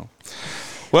 so.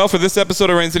 Well, for this episode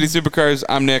of Rain City Supercars,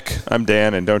 I'm Nick. I'm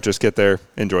Dan, and don't just get there.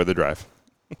 Enjoy the drive.